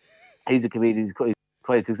a comedian. He's quite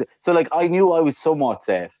successful. So like, I knew I was somewhat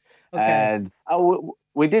safe, Okay. and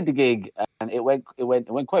we did the gig, and it went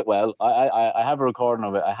quite well. I have a recording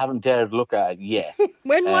of it. I haven't dared look at it yet.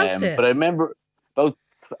 When was But I this? remember about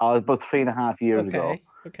 3.5 years ago,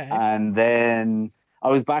 Okay. and then I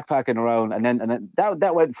was backpacking around, and then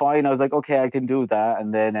that went fine. I was like, okay, I can do that,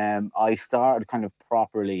 and then I started kind of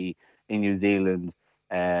properly in New Zealand,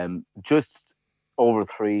 just over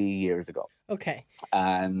 3 years ago, Okay.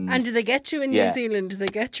 and And did they get you in New yeah, Zealand? Did they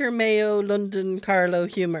get your Mayo, London, Carlow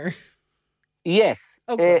humour? yes,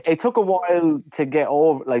 Oh, good. it took a while to get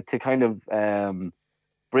over, like to kind of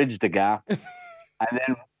bridge the gap, and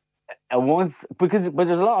then once but there's a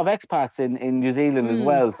lot of expats in New Zealand as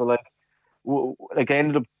well, so like. Like I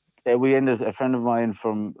ended up, a friend of mine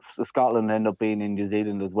from Scotland ended up being in New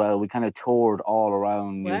Zealand as well. We kind of toured all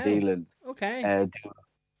around New Wow. Zealand, Okay. do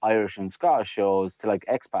Irish and Scottish shows to like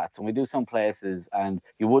expats, and we do some places, and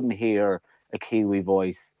you wouldn't hear a Kiwi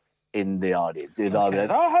voice in the audience. You'd all be like,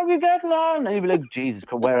 Okay. "Oh, how are you getting on?" And you'd be like, "Jesus,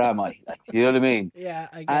 where am I?" Like, you know what I mean? Yeah,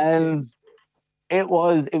 I get you. And it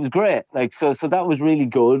was great. Like so that was really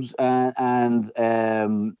good, and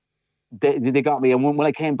they got me. And when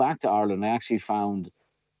I came back to Ireland, I actually found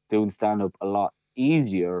doing stand up a lot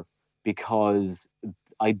easier because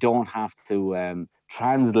I don't have to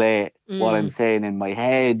translate what I'm saying in my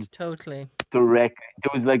head Totally. direct.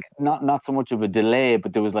 There was like not so much of a delay,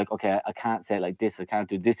 but there was like, okay, I can't say it like this. I can't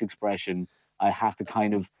do this expression. I have to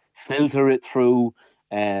kind of filter it through.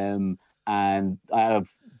 And I have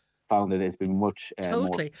found that it's been much more.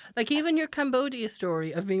 Totally. Like even your Cambodia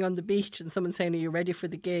story of being on the beach and someone saying, "Are you ready for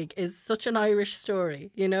the gig?" is such an Irish story,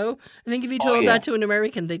 you know? I think if you told Yeah. that to an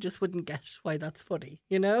American, they just wouldn't get why that's funny,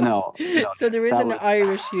 you know? No, So there is that an was-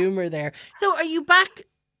 Irish humour there. So are you back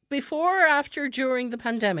before or after during the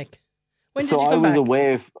pandemic? When did So you come back?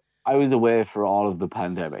 I was away for all of the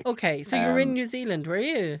pandemic. Okay, so you were in New Zealand, were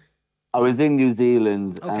you? I was in New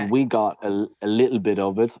Zealand, Okay. and we got a little bit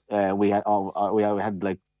of it. We had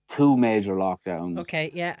like 2 major lockdowns.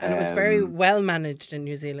 Okay, yeah, and it was very well managed in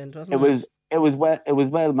New Zealand, wasn't it? It was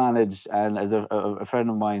well managed, and as a friend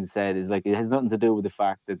of mine said, is like it has nothing to do with the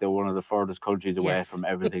fact that they're one of the furthest countries away Yes. from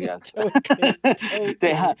everything else. Totally.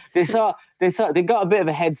 They got a bit of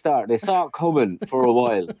a head start. They saw it coming for a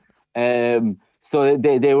while, so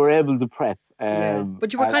they were able to prep. Yeah.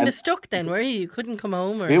 But you were kind of stuck then, were you? You couldn't come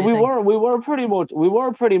home or anything? We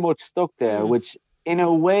were pretty much stuck there, which in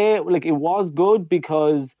a way, like it was good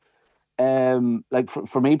because like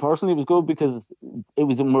for me personally, it was good because it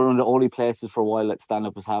was one of the only places for a while that stand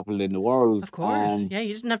up was happening in the world. Of course, And yeah,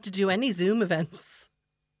 you didn't have to do any Zoom events.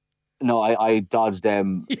 no, I dodged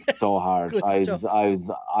them so hard. Good stuff.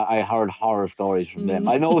 I heard horror stories from them.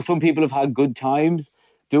 I know some people have had good times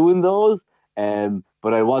doing those,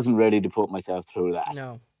 but I wasn't ready to put myself through that.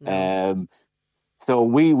 No. So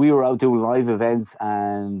we were out doing live events,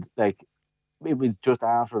 and like it was just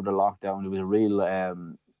after the lockdown. It was a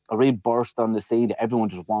real burst on the scene. Everyone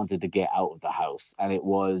just wanted to get out of the house, and it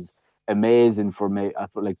was amazing for me.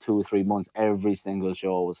 For like 2 or 3 months, every single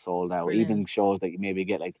show was sold out. Brilliant. Even shows that you maybe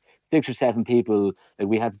get like 6 or 7 people, like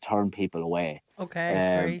we had to turn people away.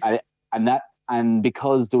 Okay, great. And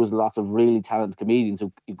because there was lots of really talented comedians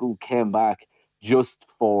who came back just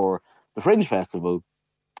for the Fringe Festival,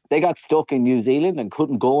 they got stuck in New Zealand and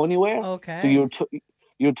couldn't go anywhere. Okay. So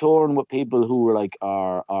you're touring with people who were like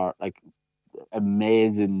are like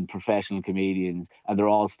amazing professional comedians, and they're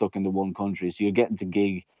all stuck into one country. So you're getting to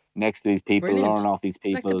gig next to these people, Brilliant. learn off these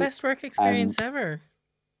people. Like the best work experience ever.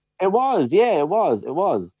 It was, yeah, it was.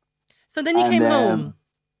 So then you came home.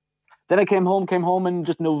 Then I came home in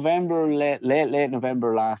just November, late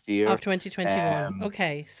November last year. Of 2021.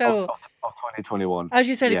 Okay, so of 2021. As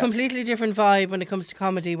you said, Yeah. a completely different vibe when it comes to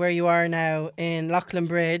comedy where you are now in Loughlin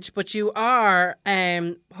Bridge, but you are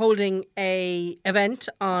holding a event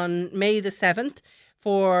on May the 7th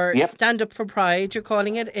for Yep. Stand Up for Pride, you're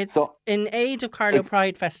calling it. It's So, in aid of Carlow it's-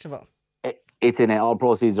 Pride Festival. it's in all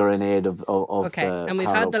proceeds are in aid of Okay, the and we've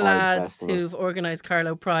Carlow had the Pride lads Festival. who've organised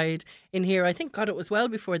Carlow Pride in here. I think, God, it was well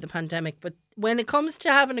before the pandemic. But when it comes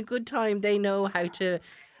to having a good time, they know how to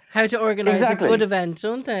organise a good Exactly. event,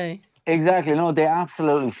 don't they? Exactly. No, they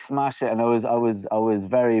absolutely smashed it, and I was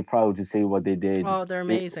very proud to see what they did. Oh, they're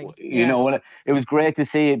amazing. You Yeah. know, it was great to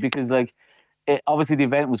see it because like. Obviously, the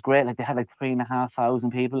event was great. Like they had like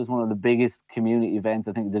 3,500 people. It's one of the biggest community events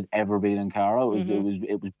I think there's ever been in Carlow. It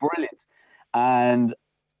was brilliant, and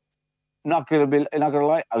not gonna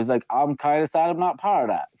lie, I was like, I'm kind of sad I'm not part of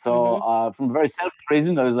that. So from a very selfish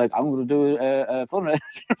reason, I was like, I'm gonna do a fundraiser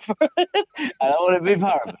for it, and I want to be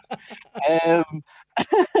part of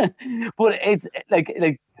it. But it's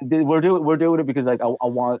we're doing it because like I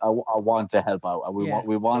want to help out. We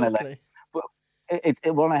want to like. Totally. But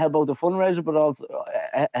it want to help out the fundraiser, but also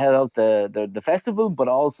help out the festival, but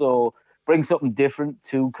also bring something different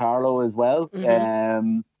to Carlow as well.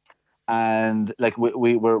 And like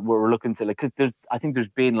we're looking to like because I think there's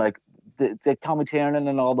been like the Tommy Tiernan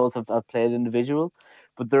and all those have played individual,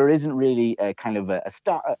 but there isn't really a kind of a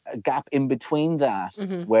gap in between that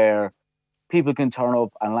where people can turn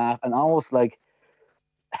up and laugh and almost like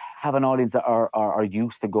have an audience that are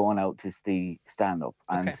used to going out to see stand up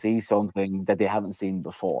and see something that they haven't seen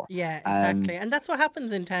before. Yeah, exactly. And that's what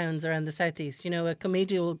happens in towns around the southeast. You know, a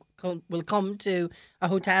comedian will come to a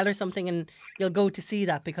hotel or something and you'll go to see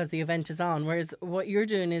that because the event is on. Whereas what you're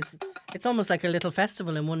doing is it's almost like a little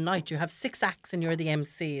festival in one night. You have 6 acts and you're the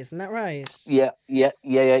MC, isn't that right? Yeah. We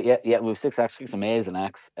have 6 acts, 6 amazing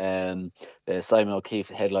acts. Simon O'Keefe,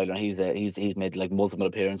 the headliner, he's made like multiple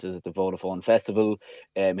appearances at the Vodafone Festival.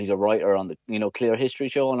 He's a writer on the Clear History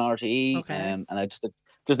show on RTE. Okay. And I just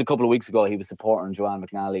a couple of weeks ago he was supporting Joanne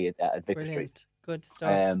McNally at Vicar Brilliant. Street. Good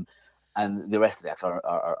stuff. And the rest of the acts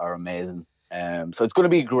are amazing. So it's going to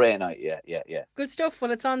be a great night. Yeah. Good stuff.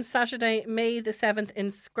 Well, it's on Saturday, May the 7th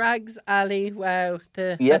in Scraggs Alley. Wow.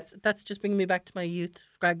 That's just bringing me back to my youth,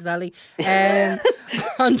 Scraggs Alley.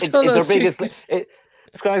 On Tullow it's our Street. biggest.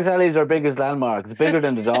 Scraggs Alley is our biggest landmark. It's bigger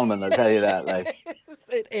than the Dolmen, I'll tell you that. Like.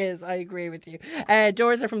 It is. I agree with you.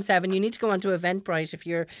 Doors are from 7. You need to go onto Eventbrite if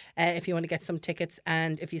you want to get some tickets,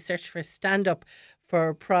 and if you search for stand up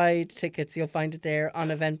for Pride tickets, you'll find it there on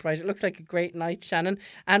Eventbrite. It looks like a great night, Shannon.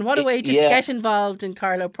 And what a way to get involved in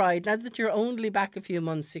Carlow Pride. Now that you're only back a few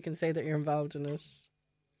months, you can say that you're involved in it.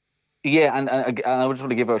 Yeah, and I just want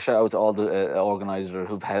to give a shout out to all the organisers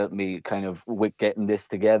who've helped me kind of with getting this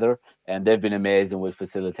together, and they've been amazing with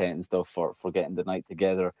facilitating stuff for getting the night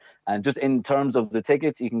together. And just in terms of the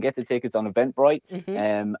tickets, you can get the tickets on Eventbrite.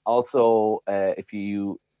 Also, if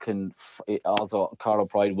you can, also Carlow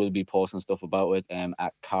Pride will be posting stuff about it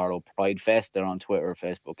at Carlow Pride Fest. They're on Twitter,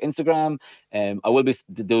 Facebook, Instagram.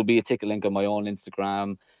 There'll be a ticket link on my own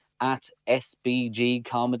Instagram at SBG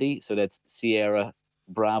Comedy. So that's Sierra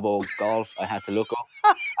Bravo Golf. I had to look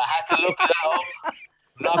it up.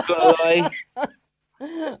 Not gonna lie.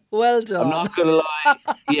 Well done. I'm not gonna lie.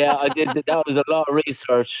 Yeah, I did. That was a lot of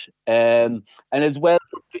research. And as well,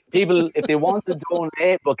 people, if they want to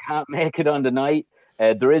donate but can't make it on the night,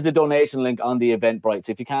 there is a donation link on the Eventbrite.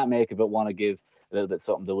 So if you can't make it but want to give a little bit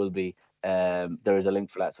something, there will be. There is a link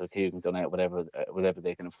for that, so you can donate whatever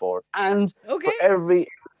they can afford. And for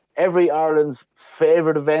every Ireland's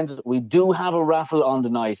favourite event, we do have a raffle on the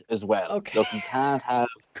night as well. Okay. Look, you can't have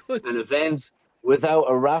an event without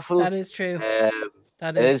a raffle. That is true.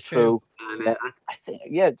 That is true. And I think,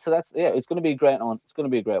 it's going to be a great one. It's going to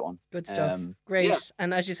be a great one. Good stuff. Great. Yeah.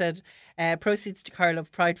 And as you said, proceeds to Carlow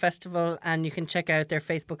Pride Festival, and you can check out their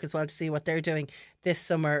Facebook as well to see what they're doing this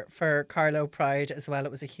summer for Carlow Pride as well.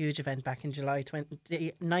 It was a huge event back in July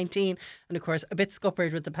 2019, and of course a bit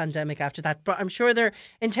scuppered with the pandemic after that. But I'm sure they're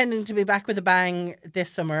intending to be back with a bang this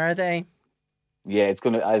summer, are they? Yeah, it's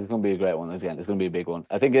gonna be a great one. Again, it's gonna be a big one.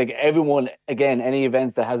 I think like everyone, again, any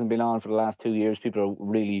events that hasn't been on for the last 2 years, people are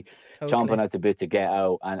really chomping at the bit to get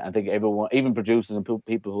out. And I think everyone, even producers and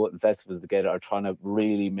people who put in festivals together, are trying to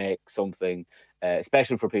really make something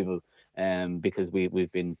special for people. Because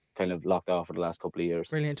we've been kind of locked off for the last couple of years.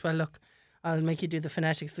 Brilliant. Well, look, I'll make you do the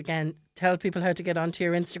phonetics again. Tell people how to get onto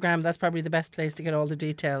your Instagram. That's probably the best place to get all the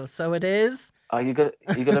details. So it is. Oh, you're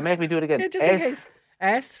gonna make me do it again. Yeah, just in case.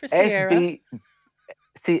 S for Sierra.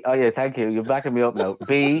 Oh yeah, thank you. You're backing me up now.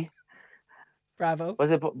 B. Bravo.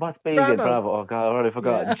 What's B Bravo. again? Bravo. Oh God, I already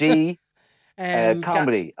forgot. Yeah. G.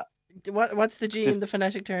 Comedy. What's the G in the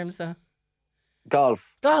phonetic terms though?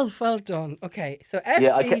 Golf. Golf. Well done. Okay, so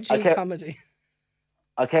SBG comedy.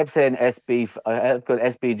 I kept saying SB. I got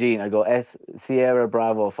SBG, and I go S Sierra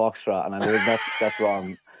Bravo Foxtrot, and I know that's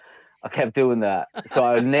wrong. I kept doing that. So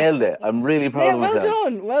I nailed it. I'm really proud of myself.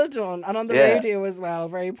 Well done. And on the radio as well.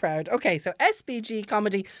 Very proud. Okay, so SBG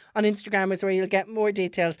Comedy on Instagram is where you'll get more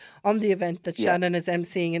details on the event that Shannon is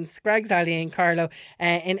emceeing in Scraggs Alley in Carlow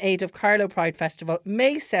in aid of Carlow Pride Festival,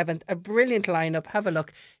 May 7th. A brilliant lineup. Have a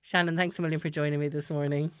look. Shannon, thanks a million for joining me this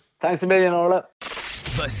morning. Thanks a million, Orla.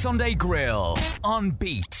 The Sunday Grill on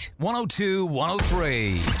Beat 102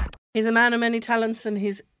 103. He's a man of many talents and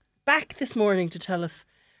he's back this morning to tell us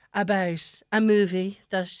about a movie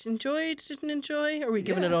that enjoyed, didn't enjoy, or are we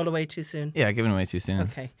giving it all away too soon? Yeah, giving away too soon.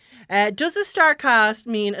 Okay. Does a star cast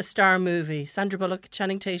mean a star movie? Sandra Bullock,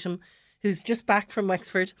 Channing Tatum, who's just back from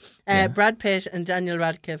Wexford, Brad Pitt and Daniel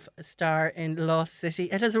Radcliffe star in Lost City.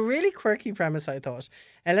 It has a really quirky premise, I thought.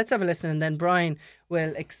 Let's have a listen and then Brian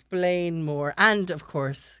will explain more and, of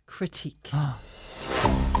course, critique.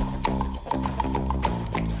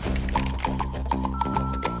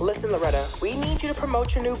 Listen, Loretta, we need you to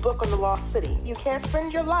promote your new book on the Lost City. You can't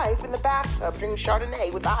spend your life in the bathtub drinking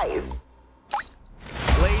Chardonnay with ice.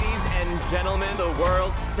 Ladies and gentlemen, the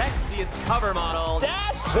world's sexiest cover model,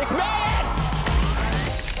 Dash McMahon!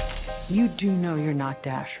 You do know you're not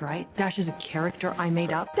Dash, right? Dash is a character I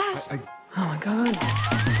made up. Dash! Oh my God.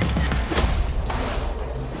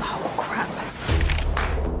 Oh, crap.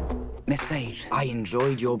 Miss Sage, I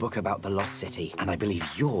enjoyed your book about the Lost City, and I believe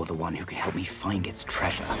you're the one who can help me find its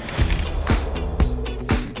treasure.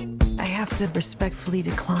 I have to respectfully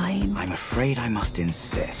decline. I'm afraid I must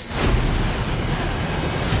insist.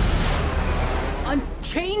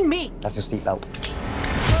 Unchain me! That's your seatbelt.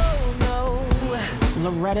 Oh no.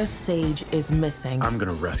 Loretta Sage is missing. I'm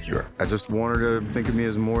gonna rescue her. I just want her to think of me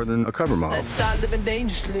as more than a cover model. Let's start living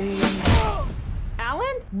dangerously.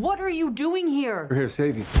 Alan, what are you doing here? We're here to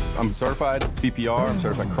save you. I'm certified CPR, I'm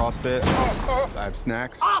certified CrossFit. I have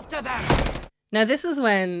snacks. After them! Now, this is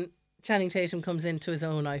when Channing Tatum comes into his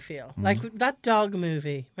own, I feel. Like that dog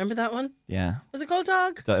movie. Remember that one? Yeah. Was it called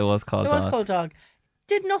Dog? It was called Dog. It was called Dog.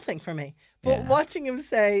 Did nothing for me. But watching him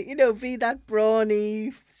say, be that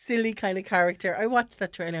brawny, silly kind of character, I watched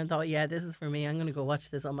that trailer and thought, yeah, this is for me. I'm going to go watch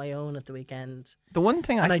this on my own at the weekend. The one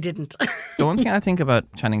thing I didn't. The one thing I think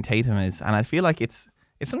about Channing Tatum is, and I feel like it's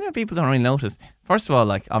something that people don't really notice. First of all,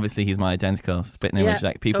 like, obviously he's my identical spitting image.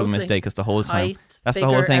 Like, people mistake us the whole time. Height, that's figure,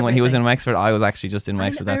 the whole thing. everything. When he was in Wexford, I was actually just in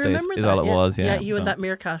Wexford that day. Is all it was. Yeah, you and that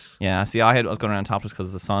meerkat. Yeah, see, I was going around topless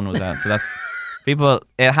because the sun was out. So that's people.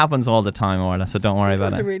 It happens all the time, Orla. So don't worry about it.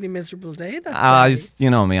 It was a really miserable day. You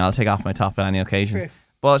know me. I'll take off my top at any occasion. True.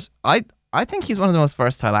 But I think he's one of the most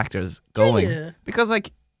versatile actors going because,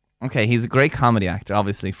 like, okay, he's a great comedy actor,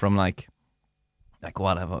 obviously, from like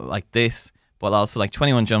whatever, like this. But also like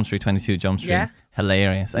 21 Jump Street, 22 Jump Street,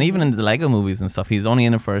 hilarious. And even in the Lego movies and stuff, he's only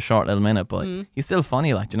in it for a short little minute, but he's still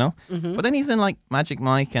funny, like, But then he's in like Magic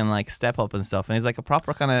Mike and like Step Up and stuff, and he's like a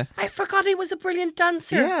proper kind of... I forgot he was a brilliant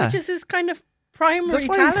dancer, which is his kind of primary talent.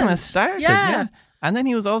 That's where he kind of started, yeah. And then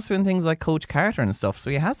he was also in things like Coach Carter and stuff,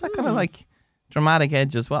 so he has that kind of like dramatic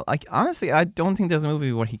edge as well. Like, honestly, I don't think there's a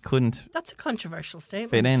movie where he couldn't... That's a controversial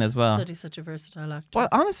statement. ...fit in as well. That he's such a versatile actor. Well,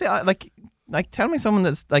 honestly, like, tell me someone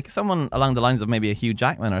that's like someone along the lines of maybe a Hugh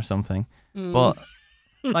Jackman or something. But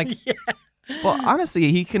like, but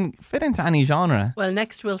honestly, he can fit into any genre. Well,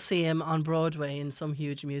 next we'll see him on Broadway in some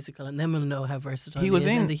huge musical, and then we'll know how versatile he is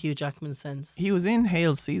in the Hugh Jackman sense. He was in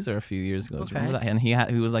Hail Caesar a few years ago. Do you remember that? And he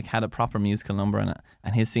was like had a proper musical number in it,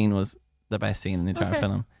 and his scene was the best scene in the entire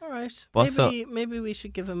film. All right, but maybe we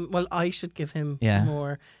should give him. Well, I should give him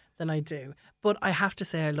more than I do. But I have to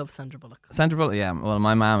say I love Sandra Bullock. Sandra Bullock, yeah. Well,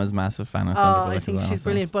 my mom is a massive fan of Sandra Bullock. I think she's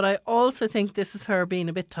brilliant. But I also think this is her being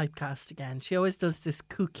a bit typecast again. She always does this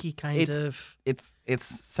kooky kind of... It's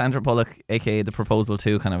Sandra Bullock, aka The Proposal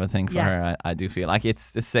 2 kind of a thing for her, I do feel. Like,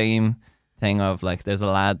 it's the same thing of, like, there's a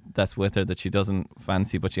lad that's with her that she doesn't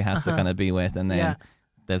fancy, but she has to kind of be with. And then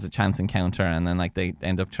there's a chance encounter. And then, like, they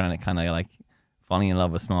end up trying to kind of, like, falling in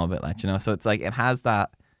love a small bit, like, So it's like, it has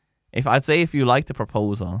that... If you like The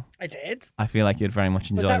Proposal, I did. I feel like you'd very much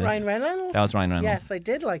enjoy this. Was that Ryan Reynolds? That was Ryan Reynolds. Yes, I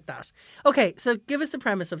did like that. Okay, so give us the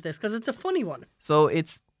premise of this because it's a funny one. So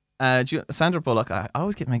it's Sandra Bullock. I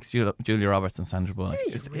always get mixed Julia Roberts and Sandra Bullock.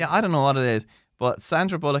 I don't know what it is, but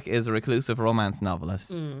Sandra Bullock is a reclusive romance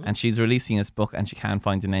novelist, and she's releasing this book, and she can't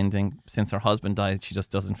find an ending since her husband died. She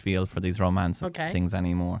just doesn't feel for these romance things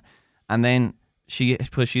anymore, and then she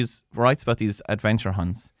writes about these adventure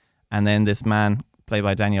hunts, and then this man, played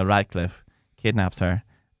by Daniel Radcliffe, kidnaps her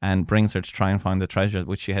and brings her to try and find the treasure,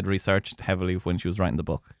 which she had researched heavily when she was writing the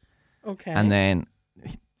book. Okay. And then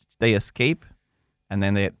they escape, and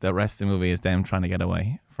then the rest of the movie is them trying to get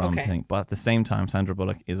away from the thing. But at the same time, Sandra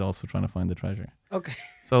Bullock is also trying to find the treasure. Okay.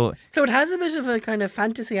 So it has a bit of a kind of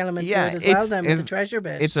fantasy element to it as well. Then with the treasure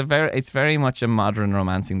bit. It's very much a modern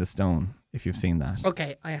Romancing the Stone. If you've seen that.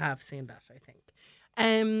 Okay, I have seen that. I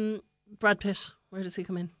think. Brad Pitt. Where does he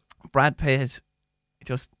come in? Brad Pitt,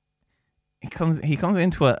 he comes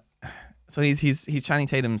into it. So he's Channing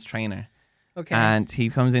Tatum's trainer. Okay. And he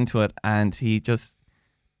comes into it and he just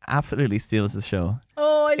absolutely steals the show.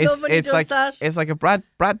 Oh, I love when he does that. It's like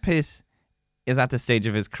Brad Pitt is at the stage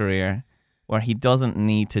of his career where he doesn't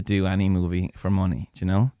need to do any movie for money, do you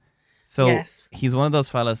know? So he's one of those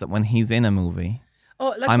fellas that when he's in a movie,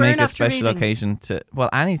 I make a special occasion to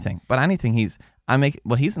anything. He's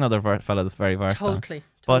another fella that's very versatile. Totally.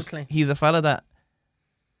 But he's a fella that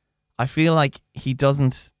I feel like he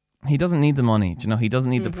doesn't need the money, do you know? He doesn't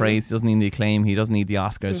need the praise, he doesn't need the acclaim, he doesn't need the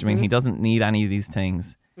Oscars. I mean, he doesn't need any of these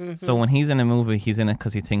things. So when he's in a movie, he's in it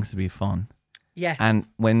because he thinks it'd be fun. Yes. And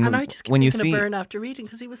I just keep thinking of Byrne after reading,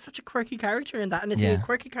 because he was such a quirky character in that, and is he a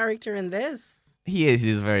quirky character in this? He is.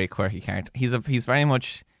 He's a very quirky character. He's very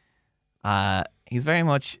much.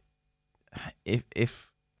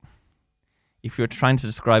 If you're trying to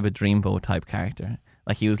describe a Dreamboat type character,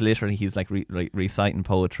 like he's like reciting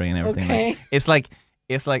poetry and everything. Okay. Like,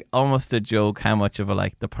 it's like almost a joke how much of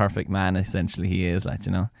the perfect man essentially he is, like,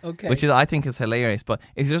 you know. Okay. Which I think is hilarious, but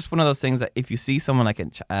it's just one of those things that if you see someone like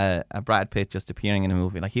a Brad Pitt just appearing in a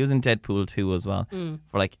movie, like he was in Deadpool 2 as well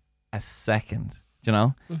for like a second, you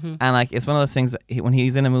know. And like it's one of those things that when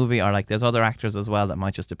he's in a movie, or like there's other actors as well that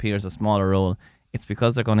might just appear as a smaller role. It's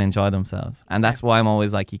because they're going to enjoy themselves, and that's why I'm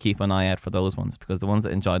always like, you keep an eye out for those ones, because the ones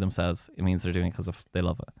that enjoy themselves, it means they're doing it because they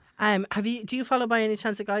love it. Do you follow by any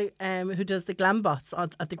chance a guy who does the glam bots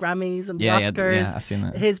at the Grammys and the Oscars? Yeah, I've seen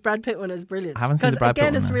that. His Brad Pitt one is brilliant. I haven't seen the Brad Pitt one.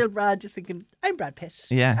 Again, it's real Brad just thinking, I'm Brad Pitt.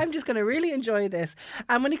 Yeah. I'm just going to really enjoy this.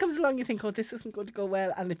 And when he comes along, you think, oh, this isn't going to go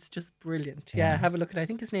well, and it's just brilliant. Yeah, have a look at it. I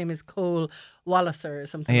think his name is Cole Walliser or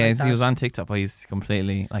something like that. He was on TikTok, but he's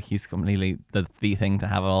completely the thing to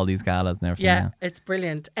have at all these galas and everything. Yeah, it's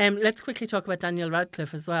brilliant. Let's quickly talk about Daniel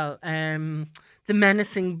Radcliffe as well. The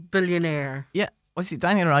menacing billionaire. Yeah. Well, see,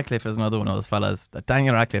 Daniel Radcliffe is another one of those fellas that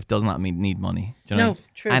Daniel Radcliffe does not need money. Do you know? No,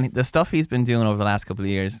 true. And the stuff he's been doing over the last couple of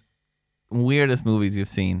years, weirdest movies you've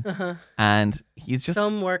seen. And he's just,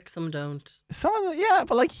 some work, some don't. Some of the,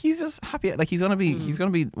 but like he's just happy. Like he's gonna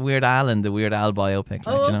be Weird Al in the Weird Al biopic.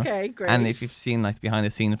 Like, you know? Okay, great. And if you've seen like behind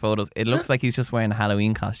the scene photos, it looks like he's just wearing a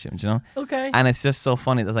Halloween costume. Do you know? Okay. And it's just so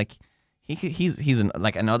funny that like.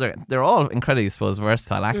 They're all incredibly, I suppose,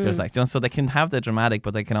 versatile actors, like, you know, so they can have the dramatic,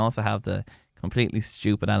 but they can also have the completely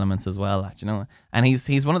stupid elements as well, like, you know. And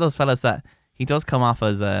he's one of those fellas that he does come off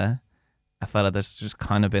as a fella that's just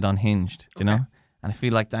kind of a bit unhinged, you know. And I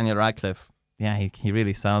feel like Daniel Radcliffe, he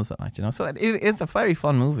really sells it, like, you know. So it's a very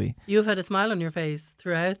fun movie. You've had a smile on your face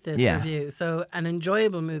throughout this review, so an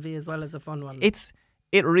enjoyable movie as well as a fun one. It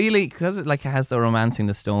really, because it like has the Romancing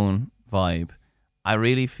the Stone vibe. I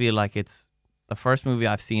really feel like it's the first movie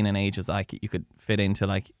I've seen in ages like you could fit into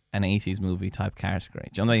like an 80s movie type category.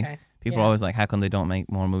 Do you know what I mean? People are always like, how come they don't make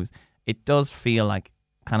more movies? It does feel like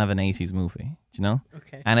kind of an 80s movie, do you know?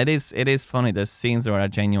 Okay. And it is funny. There's scenes that are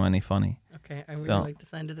genuinely funny. Okay, I really like the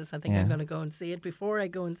sound of this. I think I'm going to go and see it before I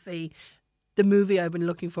go and see the movie I've been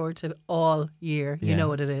looking forward to all year. You know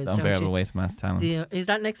what it is, The Unbearable Weight of Mass Talent. Is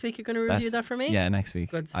that next week you're going to review that for me? Yeah, next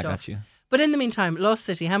week. Good stuff. I got you. But in the meantime, Lost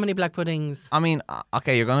City, how many black puddings? I mean,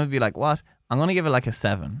 okay, you're going to be like, what? I'm going to give it like a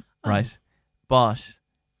 7, right? But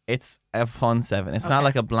it's a fun 7. It's not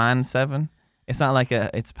like a bland 7. It's not like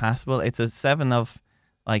it's passable. It's a 7 of,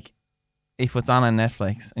 like, if it's on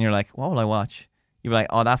Netflix and you're like, what will I watch? You're like,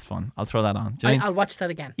 oh, that's fun. I'll throw that on. I'll watch that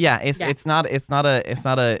again. Yeah, it's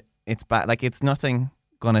bad. Like, it's nothing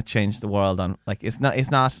going to change the world on, like, it's not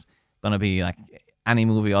going to be like any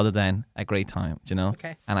movie other than a great time, do you know?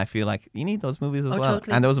 Okay. And I feel like you need those movies as well.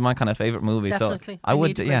 Totally. And those are my kind of favourite movies. Definitely. So I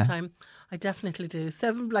would, need a great time. I definitely do.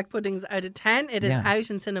 7 black puddings out of 10. It is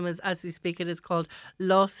out in cinemas as we speak. It is called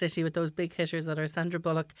Lost City, with those big hitters that are Sandra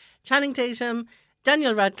Bullock, Channing Tatum,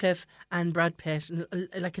 Daniel Radcliffe and Brad Pitt.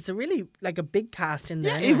 Like, it's a really like a big cast in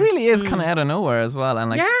there. Yeah, it really is kind of out of nowhere as well.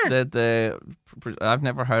 And like the I've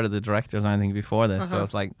never heard of the directors or anything before this, so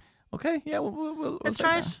it's like, okay, yeah, we'll let's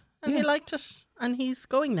try it. And he liked it, and he's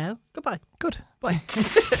going now. Goodbye. Good. Bye.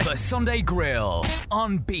 The Sunday Grill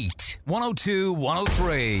on Beat 102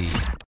 103.